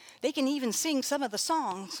 they can even sing some of the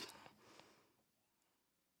songs.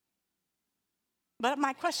 But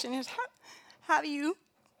my question is, have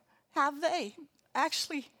they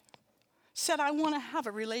actually said, I want to have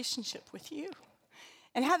a relationship with you?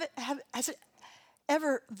 And has it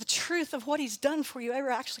ever, the truth of what he's done for you,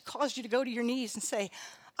 ever actually caused you to go to your knees and say,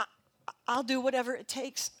 I'll do whatever it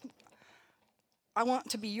takes. I want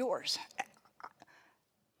to be yours.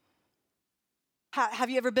 Have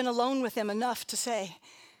you ever been alone with him enough to say,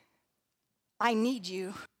 I need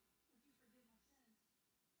you?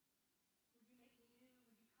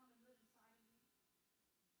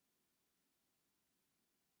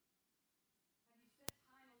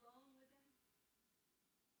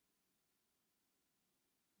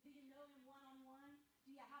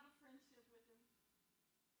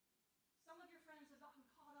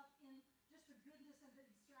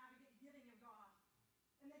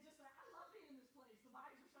 And they just say, I love being in this place. The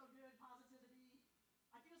vibes are so good, positivity.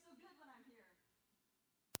 I feel so good when I'm here.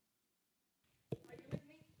 Are you with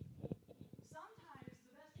me? Sometimes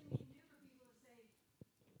the best thing you can do for people is say,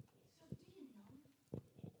 so do you know him?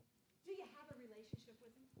 Do you have a relationship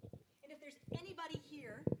with him? And if there's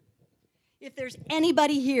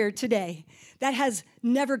anybody here today that has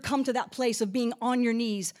never come to that place of being on your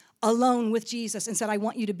knees alone with Jesus and said, I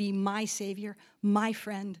want you to be my Savior, my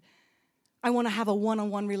friend, I want to have a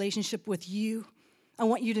one-on-one relationship with you. I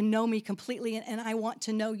want you to know me completely, and I want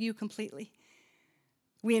to know you completely.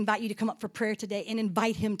 We invite you to come up for prayer today and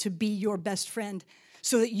invite him to be your best friend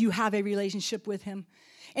so that you have a relationship with him.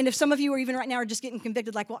 And if some of you are even right now are just getting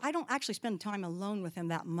convicted, like, well, I don't actually spend time alone with him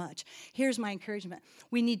that much. Here's my encouragement.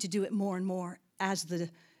 We need to do it more and more as the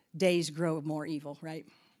days grow more evil, right?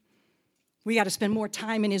 We got to spend more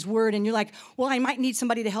time in his word. And you're like, well, I might need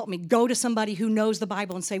somebody to help me. Go to somebody who knows the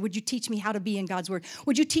Bible and say, would you teach me how to be in God's word?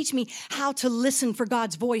 Would you teach me how to listen for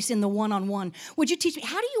God's voice in the one-on-one? Would you teach me,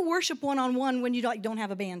 how do you worship one-on-one when you don't have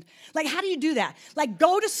a band? Like, how do you do that? Like,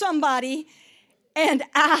 go to somebody and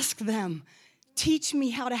ask them, teach me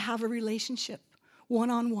how to have a relationship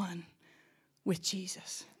one-on-one with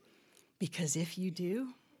Jesus. Because if you do,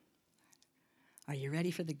 are you ready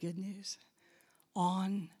for the good news?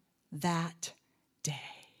 On that day,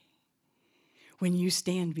 when you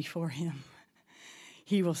stand before him,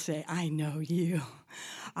 he will say, I know you.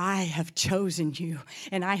 I have chosen you,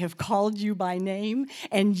 and I have called you by name,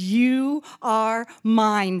 and you are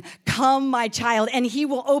mine. Come, my child. And he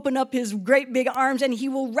will open up his great big arms, and he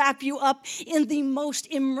will wrap you up in the most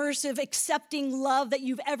immersive, accepting love that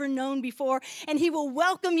you've ever known before, and he will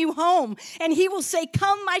welcome you home, and he will say,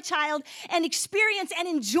 come, my child, and experience and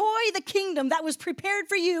enjoy the kingdom that was prepared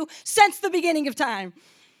for you since the beginning of time.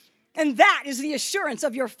 And that is the assurance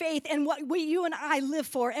of your faith and what you and I live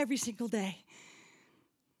for every single day.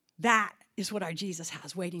 That is what our Jesus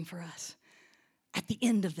has waiting for us at the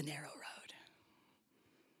end of the narrow road.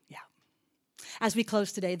 Yeah. as we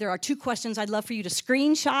close today. There are 2 questions I'd love for you to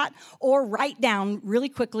screenshot or write down really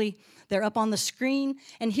quickly. They're up on the screen.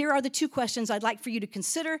 And here are the 2 questions I'd like for you to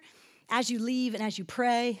consider as you leave and as you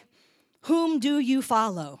pray. Whom do you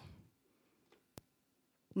follow?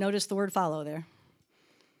 Notice the word follow there.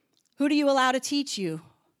 Who do you allow to teach you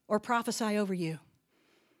or prophesy over you?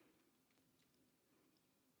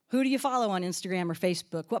 Who do you follow on Instagram or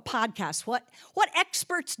Facebook? What podcasts? What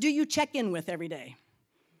experts do you check in with every day?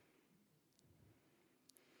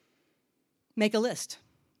 Make a list.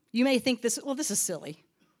 You may think this is silly.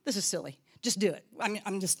 This is silly. Just do it.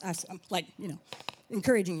 I'm like,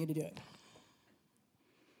 encouraging you to do it.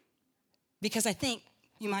 Because I think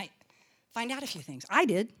you might find out a few things. I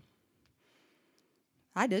did.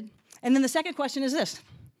 And then the second question is this.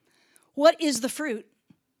 What is the fruit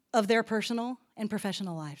of their personal and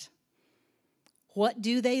professional lives? What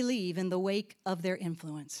do they leave in the wake of their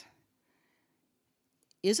influence?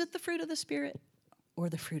 Is it the fruit of the Spirit or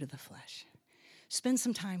the fruit of the flesh? Spend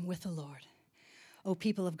some time with the Lord. Oh,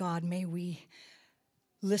 people of God, may we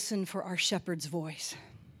listen for our shepherd's voice.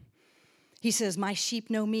 He says, my sheep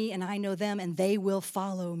know me and I know them and they will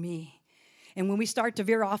follow me. And when we start to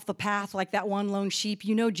veer off the path like that one lone sheep,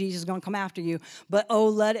 you know Jesus is going to come after you. But,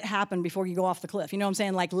 let it happen before you go off the cliff. You know what I'm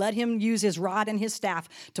saying? Like, let him use his rod and his staff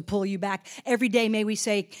to pull you back. Every day may we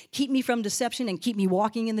say, keep me from deception and keep me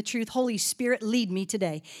walking in the truth. Holy Spirit, lead me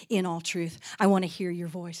today in all truth. I want to hear your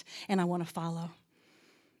voice and I want to follow.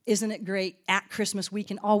 Isn't it great? At Christmas, we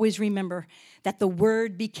can always remember that the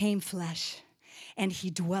Word became flesh and he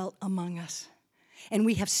dwelt among us. And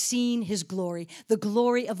we have seen his glory, the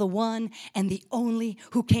glory of the one and the only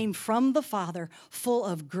who came from the Father, full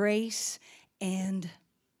of grace and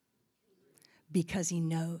because he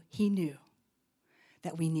knew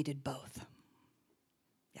that we needed both.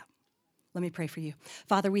 Yeah. Let me pray for you.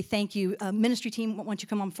 Father, we thank you. Ministry team, why don't you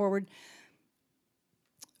come on forward?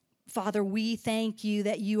 Father, we thank you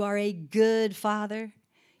that you are a good Father.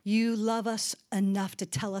 You love us enough to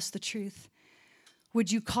tell us the truth. Would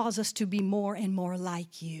you cause us to be more and more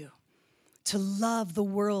like you, to love the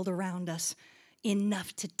world around us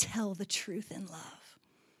enough to tell the truth in love?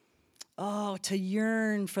 Oh, to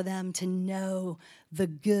yearn for them to know the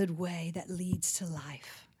good way that leads to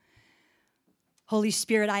life. Holy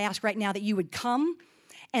Spirit, I ask right now that you would come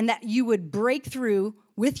and that you would break through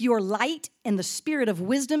with your light and the spirit of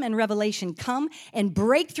wisdom and revelation. Come and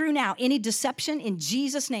break through now any deception in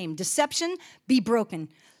Jesus' name. Deception, be broken.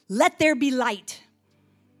 Let there be light.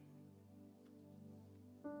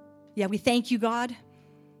 Yeah, we thank you, God.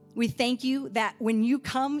 We thank you that when you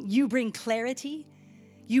come, you bring clarity,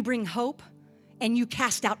 you bring hope, and you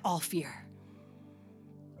cast out all fear.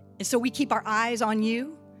 And so we keep our eyes on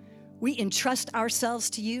you. We entrust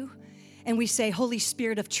ourselves to you. And we say, Holy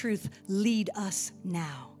Spirit of truth, lead us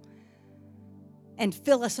now. And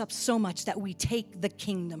fill us up so much that we take the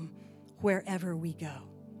kingdom wherever we go.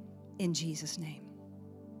 In Jesus' name,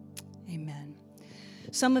 amen.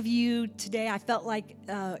 Some of you today, I felt like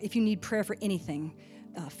if you need prayer for anything,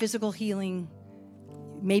 physical healing,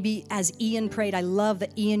 maybe as Ian prayed, I love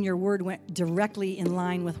that Ian, your word went directly in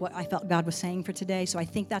line with what I felt God was saying for today. So I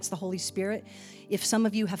think that's the Holy Spirit. If some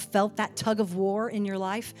of you have felt that tug of war in your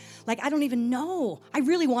life, like, I don't even know. I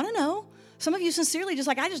really want to know. Some of you sincerely just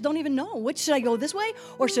like, I just don't even know. Which should I go this way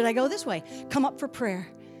or should I go this way? Come up for prayer.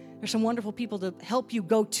 There's some wonderful people to help you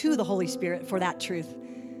go to the Holy Spirit for that truth.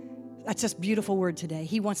 That's just a beautiful word today.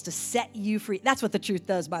 He wants to set you free. That's what the truth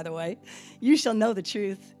does, by the way. You shall know the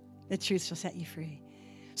truth. The truth shall set you free.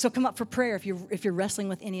 So come up for prayer if you're wrestling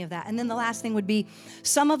with any of that. And then the last thing would be,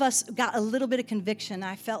 some of us got a little bit of conviction.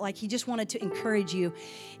 I felt like he just wanted to encourage you.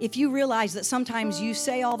 If you realize that sometimes you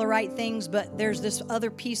say all the right things, but there's this other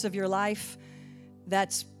piece of your life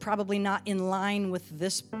that's probably not in line with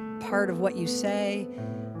this part of what you say,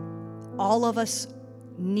 all of us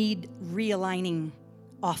need realigning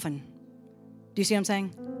often. Do you see what I'm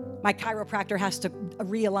saying? My chiropractor has to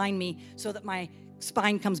realign me so that my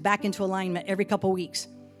spine comes back into alignment every couple weeks.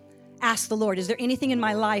 Ask the Lord, is there anything in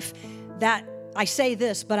my life that I say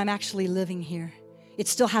this, but I'm actually living here? It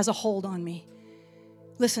still has a hold on me.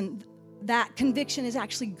 Listen, that conviction is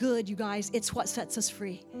actually good, you guys. It's what sets us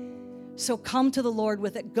free. So come to the Lord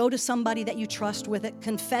with it. Go to somebody that you trust with it.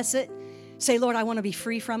 Confess it. Say, Lord, I want to be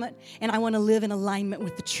free from it, and I want to live in alignment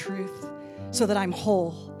with the truth so that I'm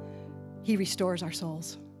whole. He restores our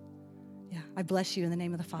souls. Yeah, I bless you in the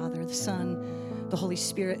name of the Father, the Son, the Holy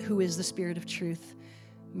Spirit, who is the Spirit of truth.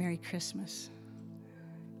 Merry Christmas.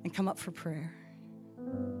 And come up for prayer.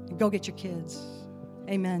 Go get your kids.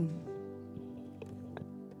 Amen.